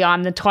exactly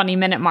on the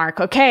 20-minute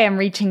mark. Okay, I'm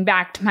reaching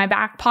back to my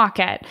back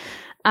pocket.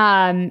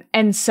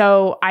 And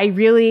so I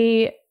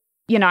really,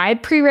 I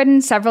had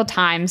pre-ridden several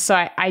times, so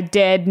I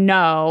did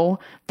know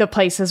the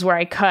places where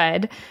I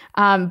could.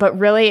 But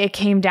really it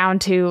came down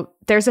to,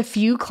 there's a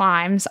few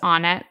climbs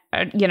on it.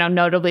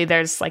 Notably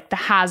there's like the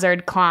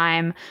hazard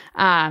climb,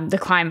 the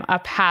climb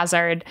up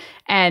hazard,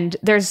 and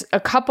there's a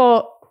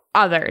couple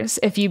others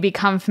if you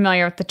become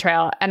familiar with the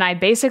trail. And I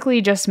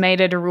basically just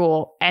made it a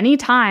rule.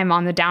 Anytime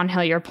on the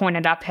downhill you're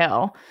pointed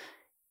uphill,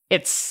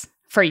 it's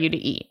for you to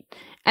eat.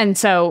 And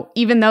so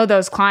even though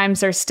those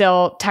climbs are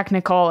still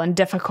technical and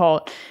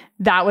difficult,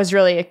 that was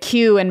really a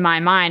cue in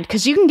my mind,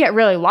 because you can get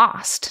really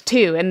lost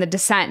too in the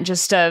descent,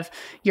 just of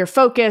you're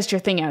focused, you're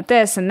thinking about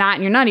this and that,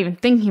 and you're not even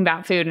thinking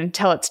about food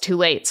until it's too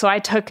late. So I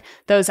took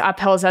those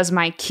uphills as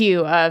my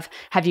cue of,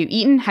 have you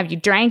eaten? Have you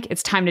drank?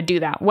 It's time to do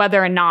that,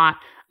 whether or not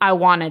I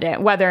wanted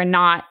it, whether or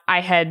not I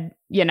had,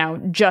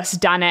 just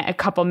done it a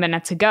couple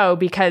minutes ago,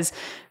 because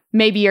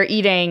maybe you're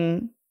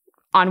eating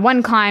on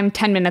one climb,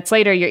 10 minutes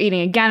later, you're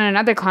eating again on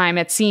another climb.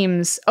 It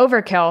seems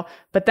overkill,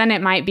 but then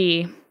it might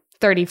be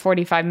 30,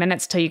 45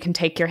 minutes till you can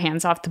take your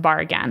hands off the bar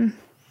again.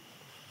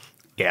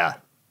 Yeah,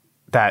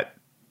 that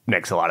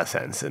makes a lot of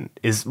sense and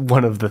is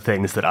one of the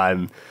things that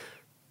I'm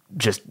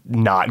just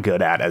not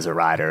good at as a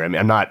rider. I mean,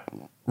 I'm not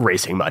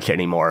racing much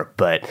anymore,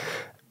 but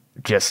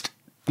just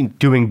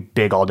doing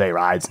big all day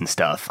rides and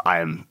stuff,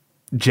 I'm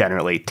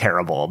generally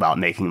terrible about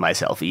making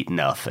myself eat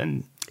enough.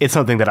 And it's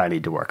something that I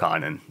need to work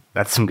on. And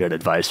that's some good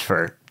advice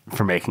for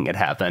making it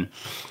happen.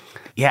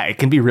 Yeah, it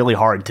can be really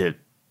hard to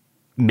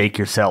make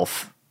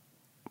yourself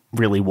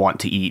really want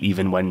to eat,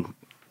 even when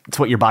it's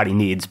what your body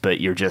needs, but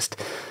you're just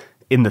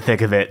in the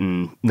thick of it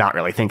and not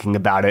really thinking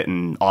about it,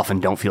 and often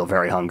don't feel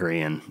very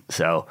hungry. And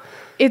so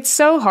it's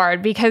so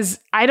hard, because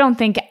I don't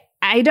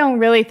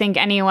really think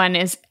anyone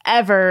is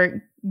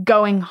ever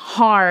going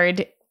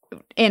hard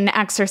in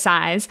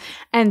exercise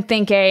and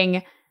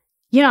thinking,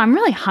 I'm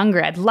really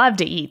hungry. I'd love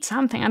to eat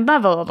something. I'd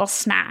love a little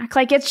snack.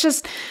 Like,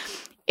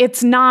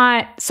 it's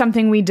not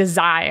something we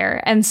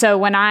desire. And so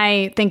when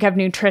I think of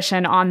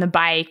nutrition on the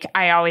bike,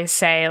 I always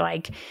say,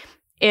 like,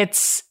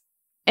 it's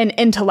an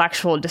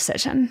intellectual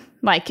decision.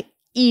 Like,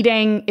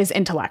 eating is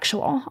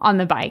intellectual on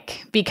the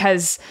bike,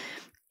 because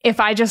if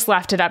I just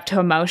left it up to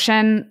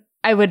emotion,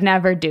 I would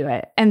never do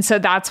it. And so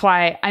that's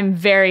why I'm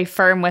very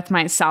firm with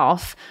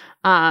myself,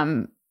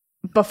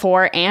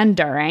 before and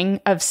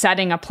during, of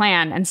setting a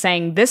plan and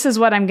saying, this is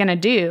what I'm going to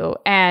do.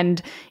 And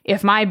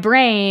if my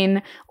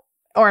brain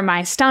or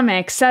my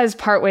stomach says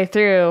partway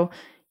through,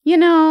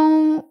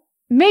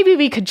 maybe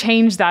we could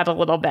change that a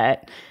little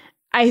bit,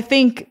 I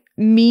think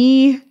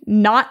me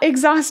not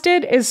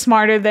exhausted is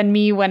smarter than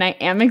me when I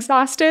am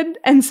exhausted.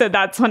 And so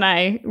that's when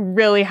I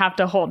really have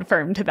to hold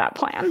firm to that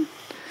plan.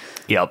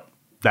 Yep,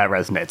 that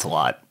resonates a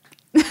lot.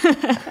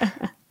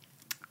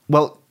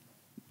 Well,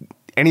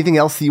 anything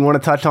else that you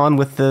want to touch on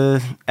with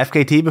the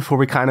FKT before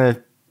we kind of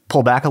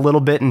pull back a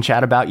little bit and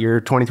chat about your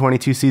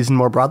 2022 season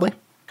more broadly?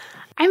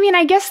 I mean,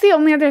 I guess the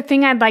only other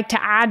thing I'd like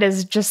to add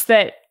is just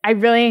that I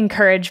really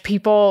encourage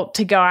people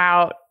to go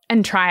out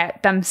and try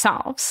it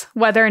themselves,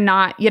 whether or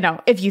not,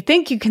 if you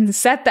think you can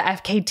set the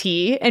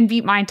FKT and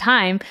beat my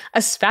time,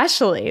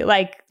 especially,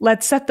 like,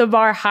 let's set the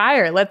bar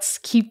higher. Let's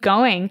keep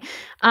going.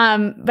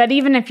 But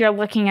even if you're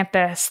looking at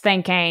this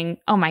thinking,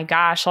 oh my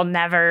gosh, I'll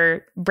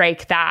never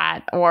break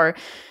that, or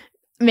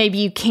maybe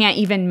you can't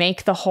even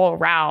make the whole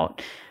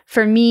route.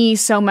 For me,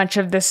 so much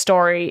of this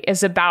story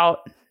is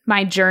about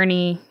my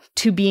journey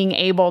to being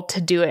able to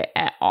do it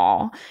at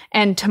all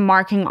and to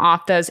marking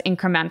off those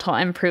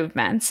incremental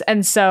improvements.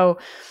 And so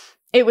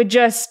it would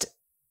just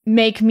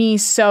make me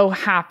so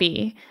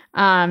happy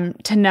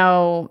to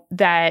know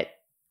that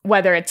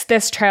whether it's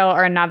this trail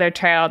or another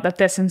trail, that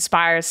this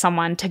inspires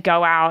someone to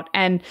go out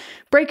and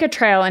break a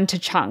trail into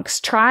chunks,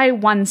 try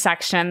one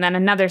section, then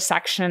another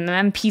section, and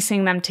then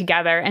piecing them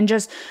together and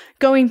just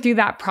going through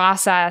that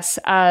process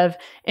of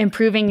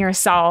improving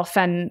yourself.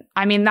 And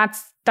I mean,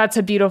 that's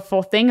a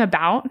beautiful thing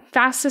about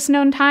fastest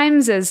known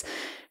times is,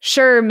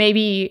 sure,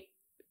 maybe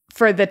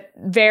for the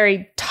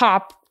very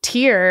top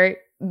tier,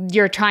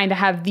 you're trying to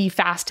have the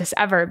fastest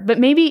ever, but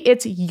maybe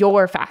it's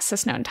your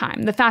fastest known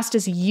time, the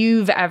fastest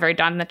you've ever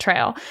done the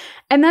trail.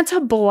 And that's a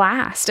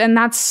blast. And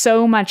that's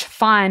so much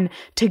fun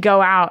to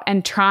go out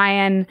and try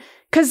and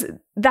because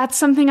that's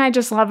something I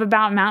just love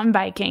about mountain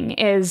biking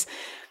is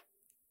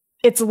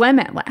it's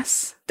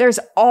limitless. There's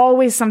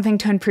always something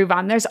to improve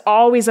on. There's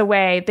always a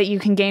way that you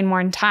can gain more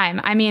in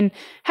time. I mean,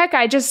 heck,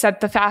 I just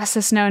set the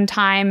fastest known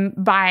time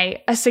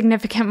by a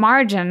significant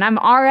margin. I'm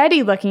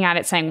already looking at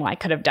it saying, well, I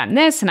could have done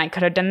this and I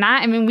could have done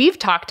that. I mean, we've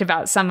talked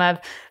about some of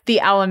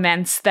the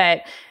elements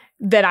that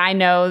I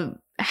know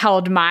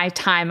held my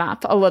time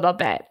up a little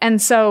bit.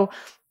 And so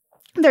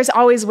there's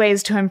always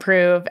ways to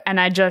improve.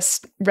 And I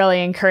just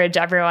really encourage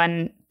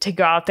everyone to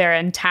go out there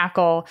and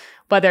tackle,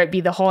 whether it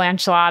be the whole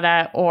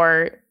enchilada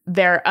or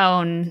their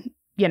own,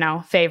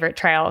 favorite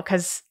trail,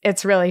 because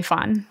it's really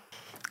fun.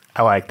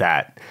 I like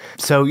that.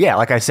 So yeah,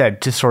 like I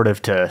said, just sort of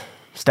to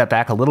step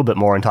back a little bit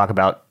more and talk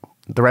about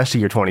the rest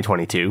of your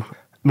 2022. I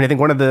mean, I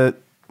think one of the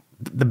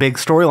big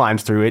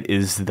storylines through it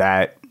is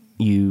that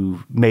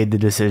you made the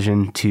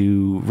decision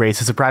to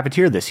race as a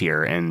privateer this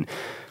year and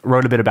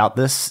wrote a bit about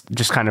this,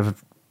 just kind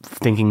of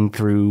thinking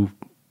through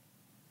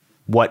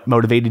what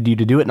motivated you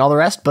to do it and all the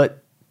rest.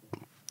 But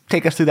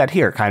take us through that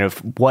here, kind of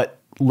what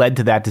led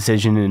to that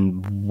decision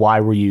and why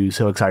were you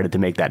so excited to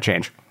make that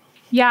change?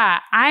 Yeah,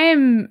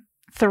 I'm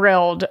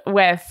thrilled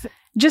with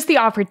just the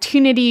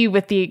opportunity,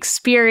 with the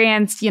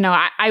experience.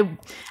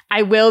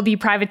 I will be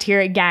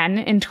privateer again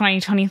in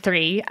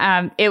 2023.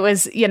 It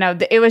was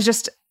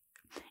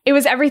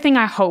everything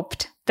I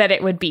hoped that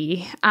it would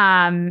be.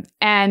 So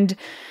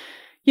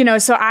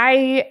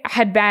I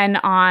had been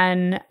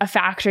on a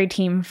factory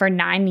team for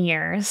 9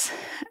 years.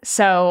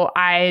 So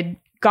I'd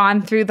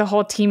gone through the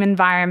whole team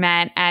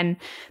environment, and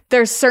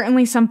there's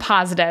certainly some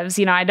positives.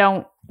 I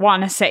don't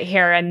want to sit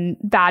here and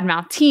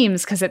badmouth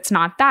teams because it's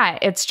not that.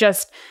 It's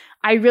just,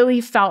 I really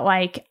felt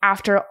like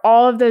after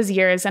all of those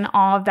years and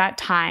all of that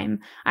time,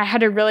 I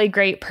had a really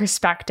great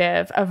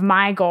perspective of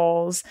my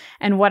goals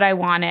and what I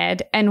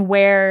wanted, and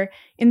where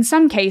in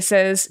some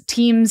cases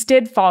teams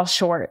did fall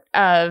short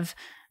of,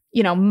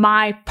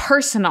 my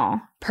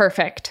personal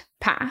perfect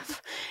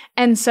path.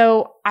 And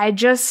so I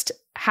just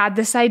had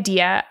this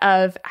idea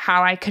of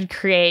how I could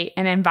create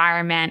an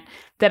environment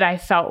that I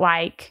felt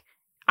like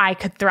I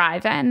could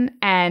thrive in.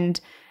 And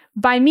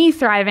by me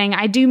thriving,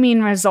 I do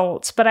mean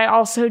results, but I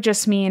also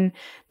just mean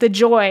the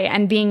joy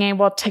and being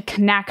able to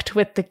connect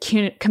with the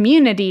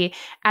community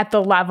at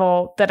the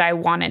level that I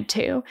wanted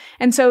to.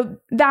 And so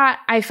that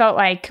I felt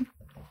like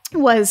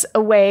was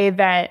a way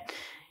that,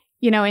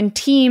 in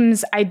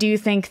teams, I do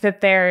think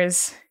that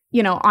there's,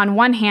 on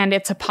one hand,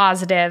 it's a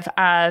positive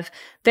of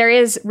there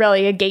is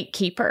really a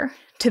gatekeeper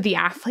to the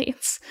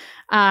athletes,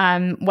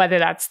 whether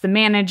that's the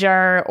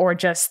manager or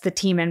just the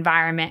team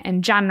environment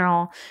in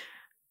general.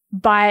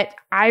 But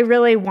I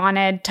really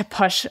wanted to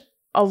push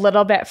a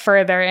little bit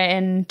further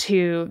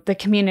into the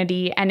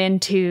community and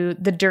into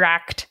the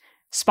direct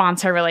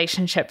sponsor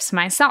relationships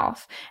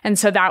myself. And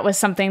so that was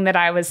something that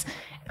I was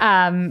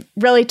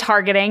really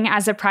targeting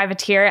as a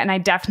privateer. And I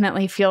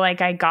definitely feel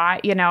like I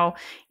got,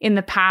 in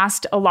the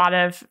past, a lot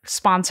of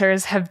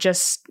sponsors have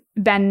just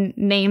been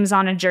names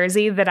on a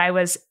jersey that I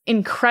was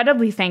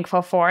incredibly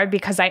thankful for,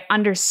 because I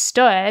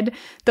understood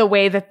the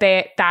way that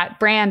that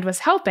brand was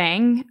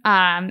helping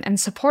and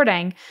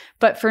supporting.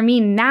 But for me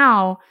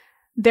now,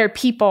 they're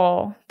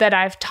people that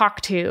I've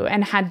talked to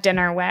and had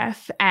dinner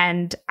with,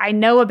 and I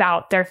know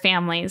about their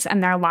families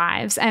and their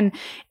lives. And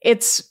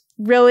it's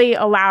really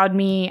allowed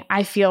me,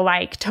 I feel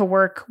like, to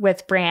work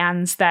with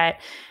brands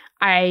that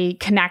I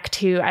connect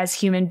to as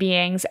human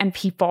beings and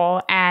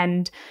people.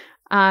 And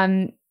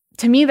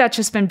to me, that's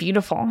just been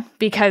beautiful,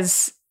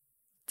 because,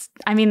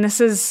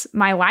 this is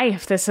my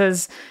life. This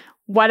is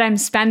what I'm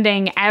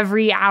spending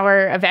every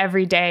hour of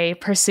every day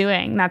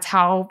pursuing. That's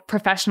how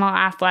professional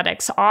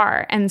athletics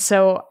are. And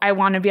so I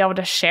want to be able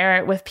to share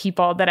it with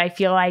people that I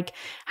feel like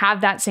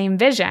have that same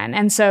vision.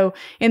 And so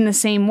in the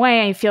same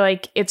way, I feel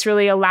like it's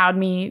really allowed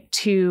me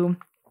to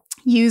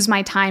use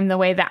my time the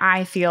way that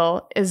I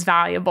feel is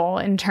valuable,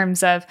 in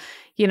terms of,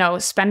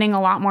 spending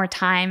a lot more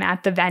time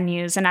at the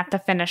venues and at the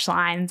finish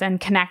lines and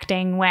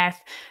connecting with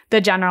the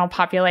general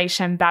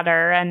population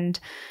better, and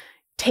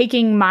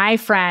taking my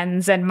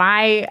friends, and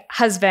my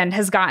husband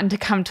has gotten to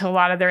come to a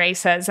lot of the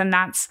races, and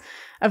that's,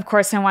 of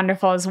course, been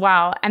wonderful as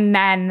well. And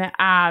then,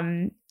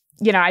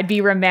 I'd be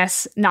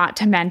remiss not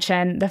to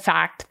mention the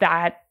fact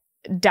that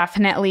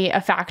definitely a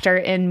factor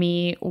in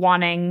me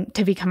wanting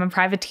to become a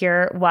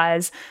privateer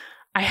was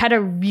I had a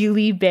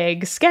really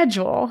big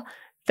schedule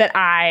that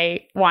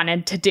I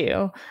wanted to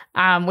do,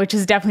 which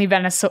has definitely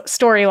been a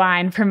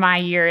storyline for my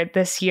year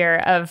this year,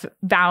 of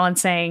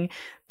balancing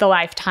the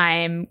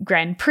Lifetime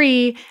Grand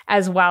Prix,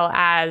 as well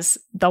as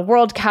the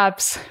World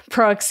Cups,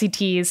 Pro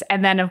XCTs,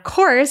 and then, of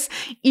course,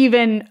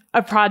 even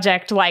a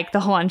project like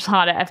the Whole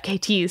Enchilada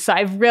FKT. So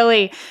I've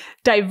really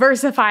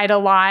diversified a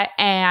lot,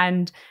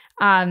 and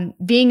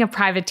being a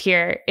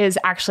privateer is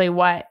actually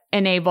what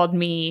enabled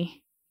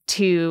me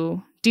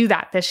to do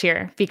that this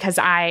year, because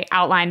I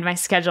outlined my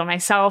schedule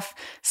myself,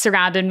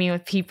 surrounded me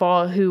with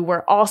people who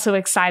were also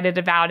excited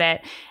about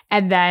it,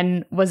 and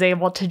then was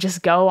able to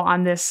just go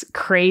on this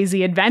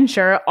crazy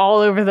adventure all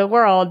over the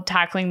world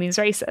tackling these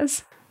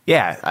races.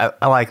 Yeah,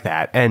 I like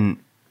that. And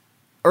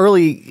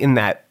early in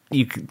that,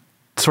 you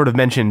sort of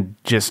mentioned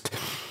just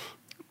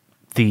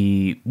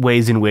the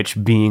ways in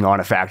which being on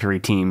a factory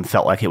team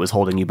felt like it was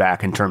holding you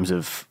back in terms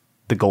of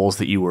the goals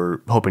that you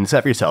were hoping to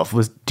set for yourself.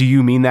 Do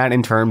you mean that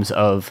in terms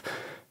of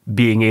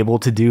being able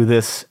to do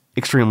this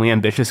extremely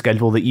ambitious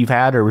schedule that you've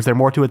had, or was there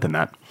more to it than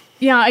that?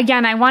 Yeah,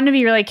 again, I want to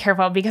be really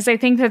careful because I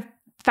think that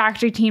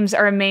factory teams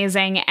are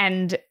amazing.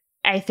 And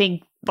I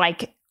think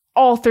like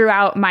all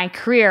throughout my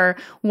career,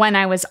 when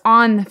I was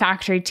on the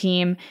factory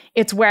team,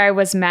 it's where I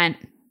was meant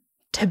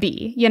to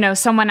be. You know,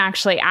 someone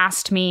actually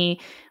asked me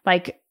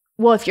like,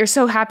 well, if you're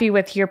so happy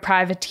with your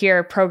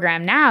privateer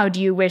program now,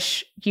 do you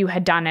wish you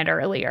had done it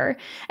earlier?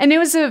 And it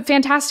was a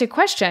fantastic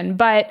question,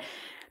 but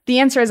the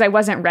answer is I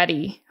wasn't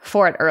ready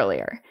for it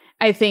earlier.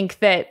 I think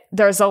that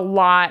there's a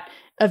lot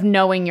of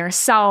knowing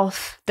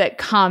yourself that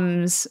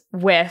comes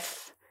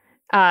with,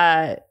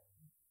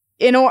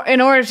 in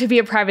order to be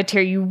a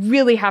privateer, you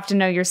really have to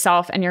know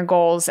yourself and your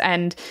goals.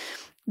 And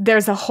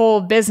there's a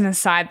whole business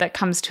side that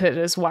comes to it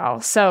as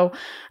well. So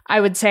I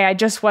would say I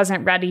just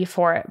wasn't ready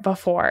for it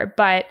before.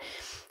 But,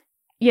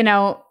 you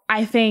know,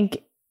 I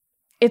think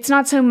it's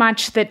not so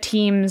much that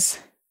teams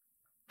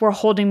were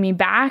holding me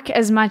back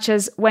as much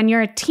as when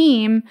you're a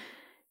team,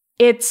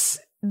 it's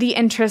the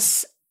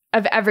interests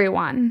of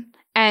everyone.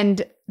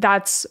 And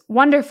that's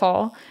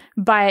wonderful.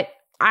 But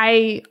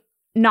I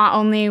not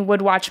only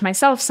would watch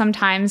myself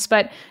sometimes,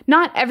 but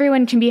not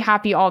everyone can be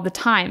happy all the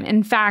time.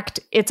 In fact,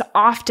 it's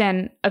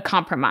often a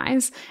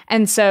compromise.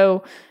 And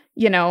so,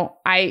 you know,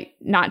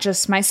 not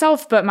just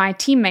myself, but my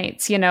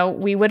teammates, you know,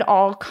 we would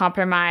all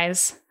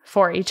compromise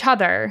for each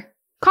other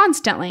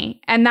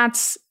constantly. And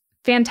that's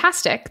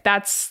fantastic.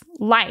 That's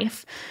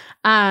life.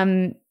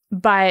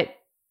 But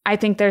I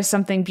think there's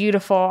something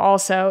beautiful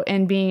also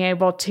in being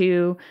able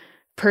to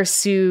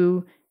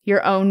pursue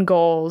your own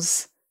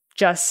goals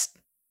just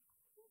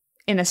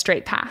in a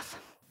straight path.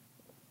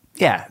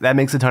 Yeah, that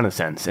makes a ton of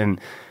sense. And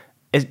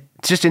it's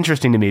just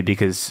interesting to me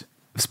because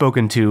I've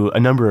spoken to a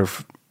number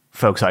of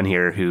folks on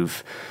here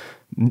who've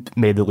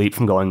made the leap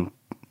from going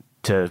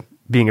to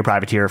being a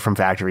privateer from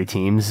factory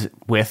teams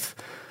with,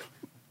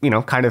 you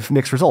know, kind of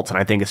mixed results. And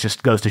I think it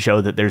just goes to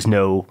show that there's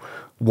no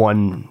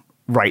one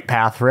right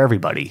path for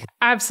everybody.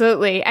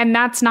 Absolutely. And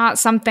that's not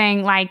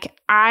something like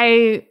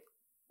I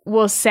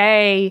will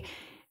say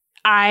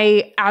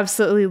I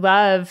absolutely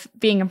love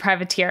being a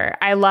privateer.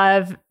 I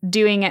love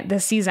doing it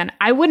this season.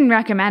 I wouldn't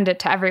recommend it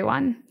to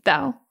everyone,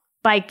 though.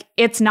 Like,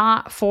 it's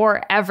not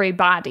for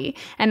everybody.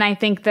 And I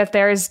think that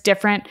there's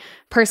different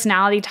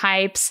personality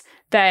types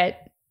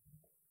that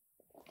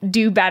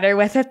do better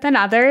with it than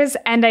others.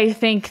 And I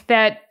think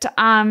that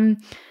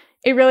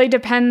it really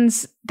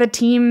depends the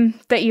team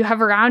that you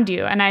have around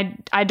you. And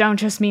I don't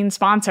just mean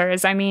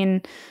sponsors. I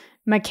mean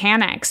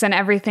mechanics and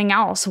everything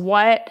else.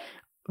 What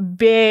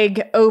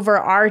big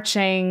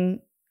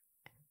overarching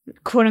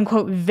quote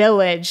unquote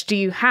village do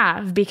you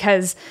have?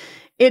 Because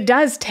it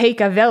does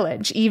take a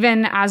village.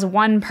 Even as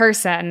one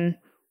person,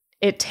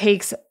 it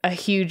takes a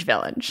huge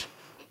village.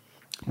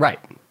 Right,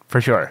 for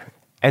sure.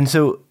 And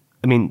so,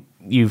 I mean,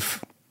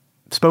 you've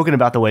spoken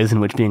about the ways in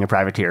which being a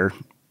privateer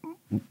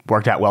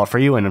worked out well for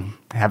you, and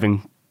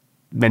having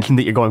mentioned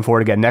that you're going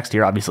forward again next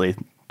year, obviously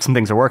some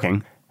things are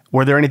working.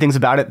 Were there any things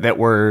about it that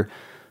were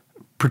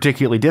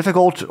particularly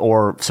difficult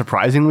or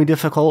surprisingly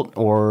difficult,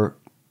 or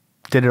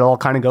did it all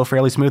kind of go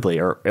fairly smoothly,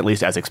 or at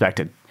least as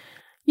expected?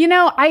 You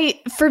know,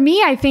 for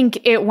me, I think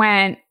it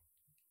went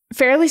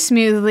fairly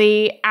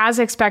smoothly, as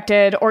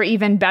expected, or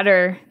even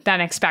better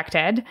than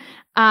expected.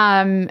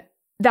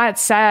 That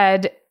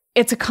said,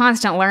 it's a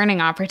constant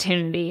learning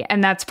opportunity,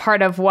 and that's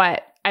part of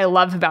what I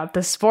love about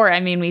the sport. I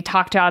mean, we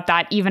talked about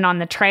that even on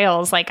the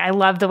trails. Like, I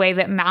love the way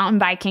that mountain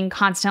biking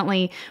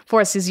constantly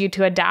forces you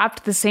to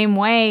adapt the same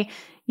way.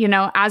 You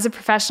know, as a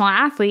professional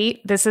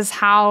athlete, this is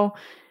how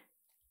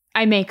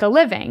I make a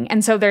living.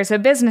 And so there's a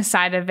business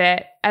side of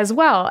it as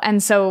well.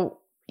 And so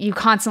you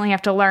constantly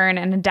have to learn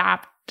and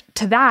adapt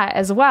to that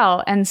as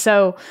well. And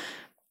so,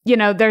 you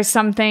know, there's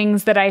some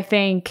things that I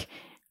think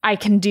I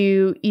can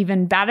do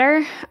even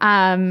better.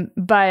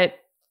 But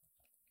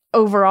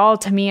overall,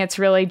 to me, it's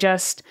really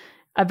just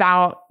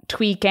about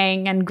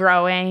tweaking and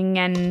growing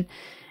and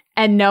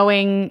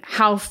knowing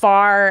how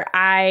far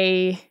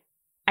I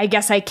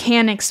guess I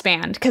can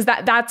expand, because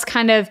that's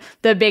kind of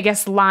the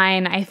biggest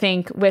line, I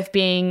think, with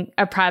being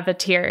a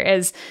privateer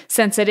is,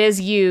 since it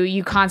is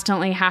you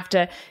constantly have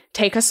to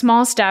take a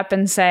small step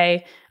and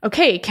say,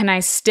 okay, can I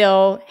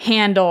still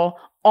handle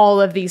all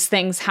of these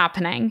things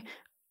happening?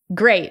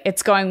 Great,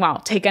 it's going well.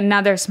 Take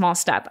another small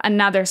step.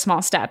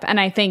 And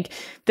I think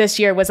this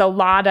year was a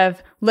lot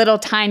of little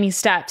tiny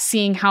steps,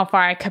 seeing how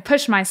far I could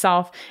push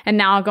myself. And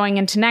now going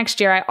into next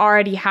year, I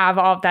already have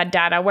all of that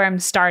data where I'm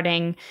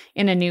starting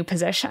in a new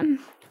position.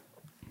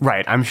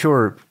 Right. I'm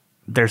sure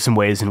there's some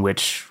ways in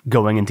which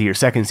going into your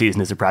second season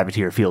as a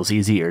privateer feels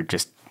easier,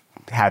 just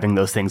having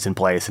those things in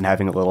place and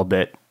having a little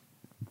bit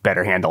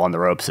better handle on the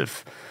ropes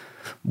of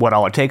what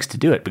all it takes to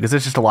do it, because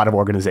there's just a lot of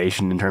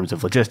organization in terms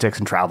of logistics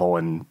and travel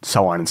and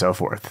so on and so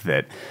forth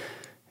that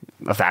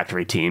a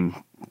factory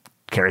team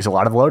carries a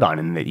lot of load on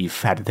and that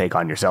you've had to take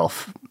on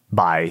yourself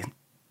by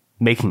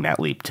making that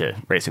leap to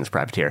racing as a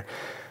privateer.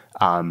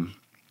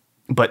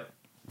 But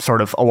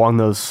sort of along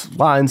those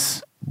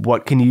lines,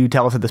 what can you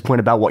tell us at this point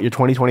about what your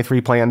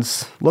 2023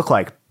 plans look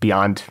like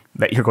beyond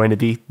that you're going to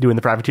be doing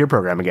the privateer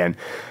program again?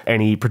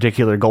 Any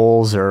particular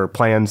goals or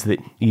plans that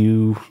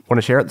you want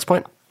to share at this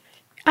point?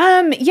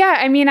 Yeah,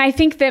 I mean, I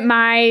think that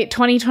my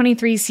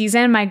 2023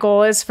 season, my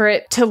goal is for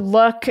it to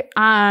look,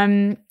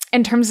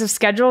 in terms of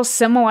schedule,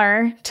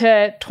 similar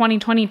to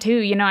 2022.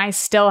 You know, I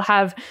still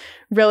have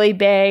really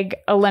big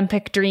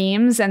Olympic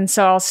dreams, and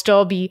so I'll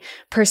still be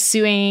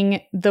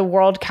pursuing the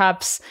World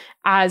Cups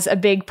as a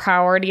big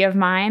priority of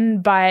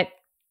mine. But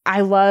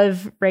I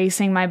love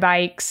racing my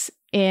bikes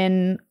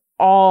in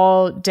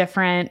all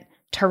different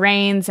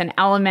terrains and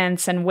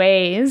elements and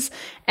ways.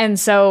 And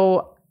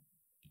so,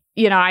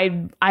 you know,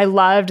 I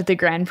loved the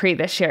Grand Prix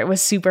this year. It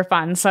was super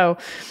fun. So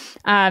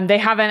they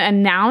haven't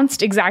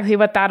announced exactly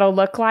what that'll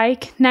look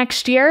like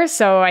next year.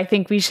 So I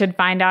think we should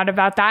find out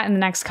about that in the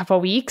next couple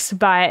of weeks.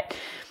 But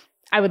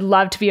I would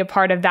love to be a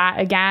part of that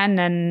again.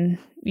 And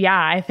yeah,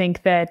 I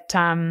think that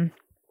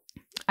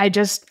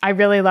I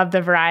really love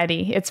the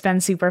variety. It's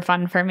been super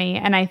fun for me.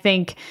 And I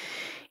think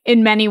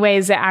in many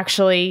ways, it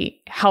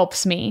actually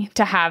helps me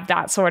to have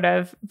that sort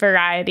of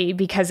variety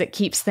because it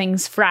keeps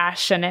things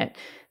fresh and it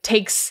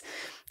takes,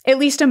 at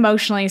least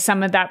emotionally,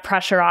 some of that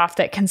pressure off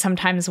that can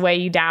sometimes weigh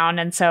you down.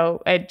 And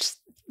so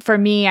for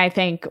me, I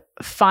think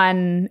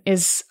fun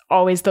is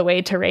always the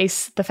way to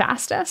race the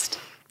fastest.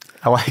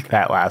 I like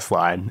that last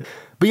line.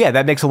 But yeah,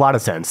 that makes a lot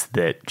of sense,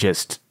 that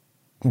just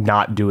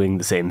not doing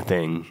the same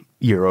thing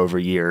year over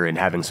year and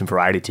having some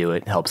variety to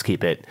it helps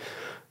keep it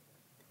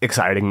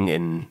exciting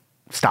and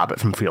stop it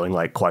from feeling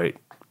like quite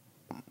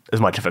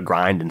as much of a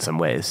grind in some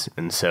ways.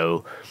 And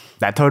so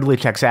that totally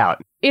checks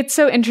out. It's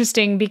so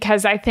interesting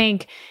because I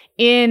think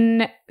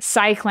in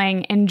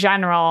cycling in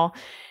general,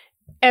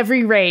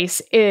 every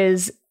race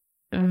is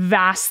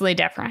vastly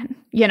different.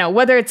 You know,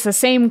 whether it's the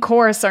same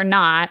course or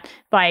not,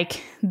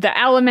 like the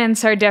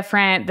elements are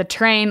different, the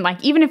terrain,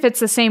 like even if it's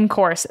the same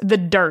course, the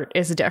dirt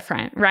is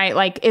different, right?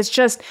 Like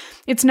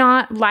it's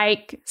not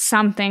like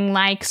something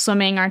like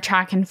swimming or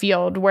track and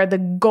field where the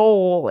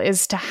goal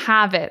is to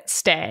have it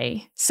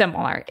stay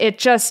similar. It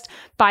just,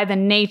 by the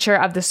nature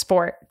of the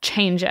sport,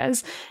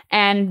 changes.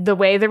 And the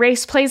way the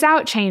race plays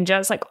out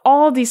changes. Like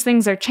all these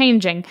things are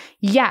changing,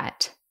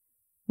 yet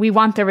we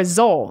want the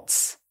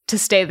results to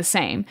stay the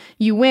same.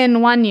 You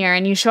win one year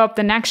and you show up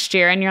the next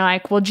year and you're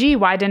like, well, gee,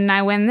 why didn't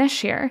I win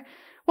this year?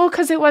 Well,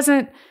 because it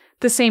wasn't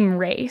the same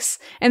race.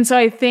 And so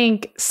I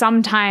think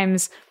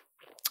sometimes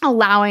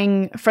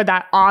allowing for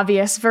that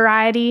obvious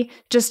variety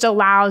just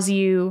allows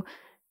you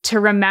to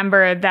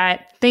remember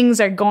that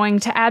things are going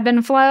to ebb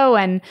and flow,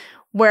 and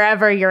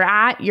wherever you're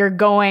at, you're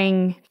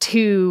going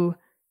to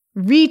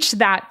reach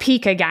that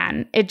peak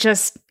again. It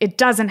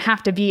doesn't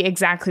have to be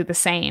exactly the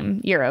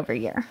same year over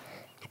year.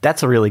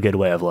 That's a really good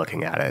way of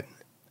looking at it.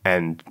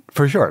 And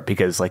for sure,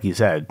 because like you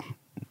said,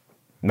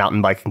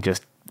 mountain biking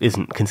just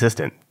isn't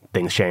consistent.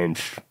 Things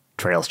change,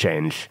 trails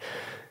change,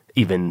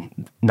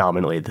 even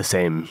nominally the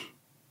same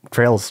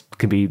trails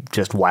can be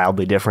just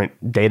wildly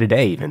different day to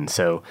day even.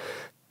 So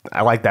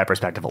I like that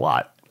perspective a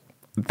lot.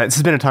 This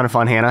has been a ton of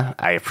fun, Hannah.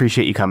 I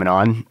appreciate you coming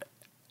on.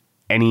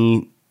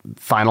 Any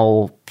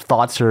final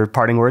thoughts or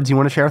parting words you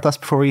want to share with us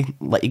before we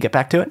let you get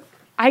back to it?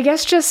 I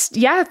guess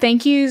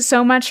thank you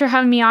so much for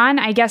having me on.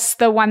 I guess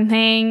the one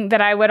thing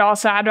that I would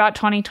also add about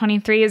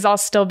 2023 is I'll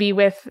still be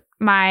with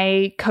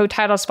my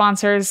co-title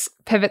sponsors,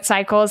 Pivot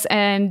Cycles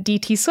and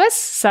DT Swiss.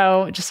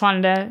 So just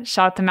wanted to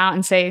shout them out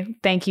and say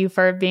thank you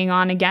for being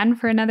on again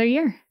for another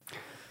year.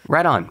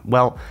 Right on.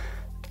 Well,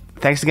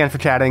 thanks again for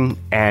chatting,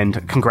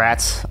 and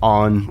congrats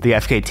on the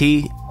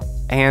FKT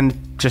and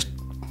just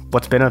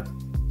what's been a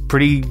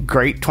pretty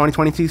great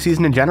 2022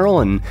 season in general,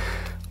 and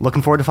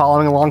looking forward to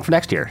following along for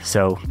next year.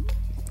 So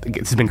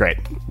this has been great.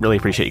 Really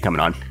appreciate you coming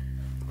on.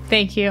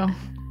 Thank you.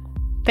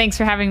 Thanks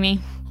for having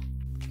me.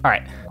 All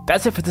right.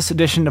 That's it for this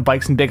edition of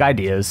Bikes and Big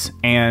Ideas.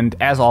 And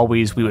as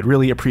always, we would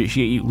really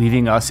appreciate you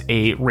leaving us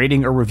a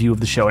rating or review of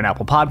the show in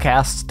Apple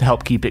Podcasts to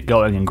help keep it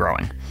going and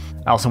growing.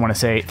 I also want to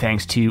say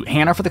thanks to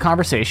Hannah for the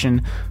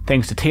conversation,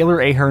 thanks to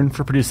Taylor Ahern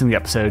for producing the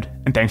episode,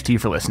 and thanks to you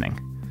for listening.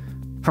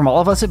 From all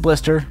of us at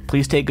Blister,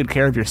 please take good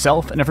care of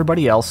yourself and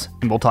everybody else,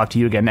 and we'll talk to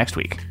you again next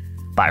week.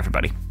 Bye,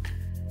 everybody.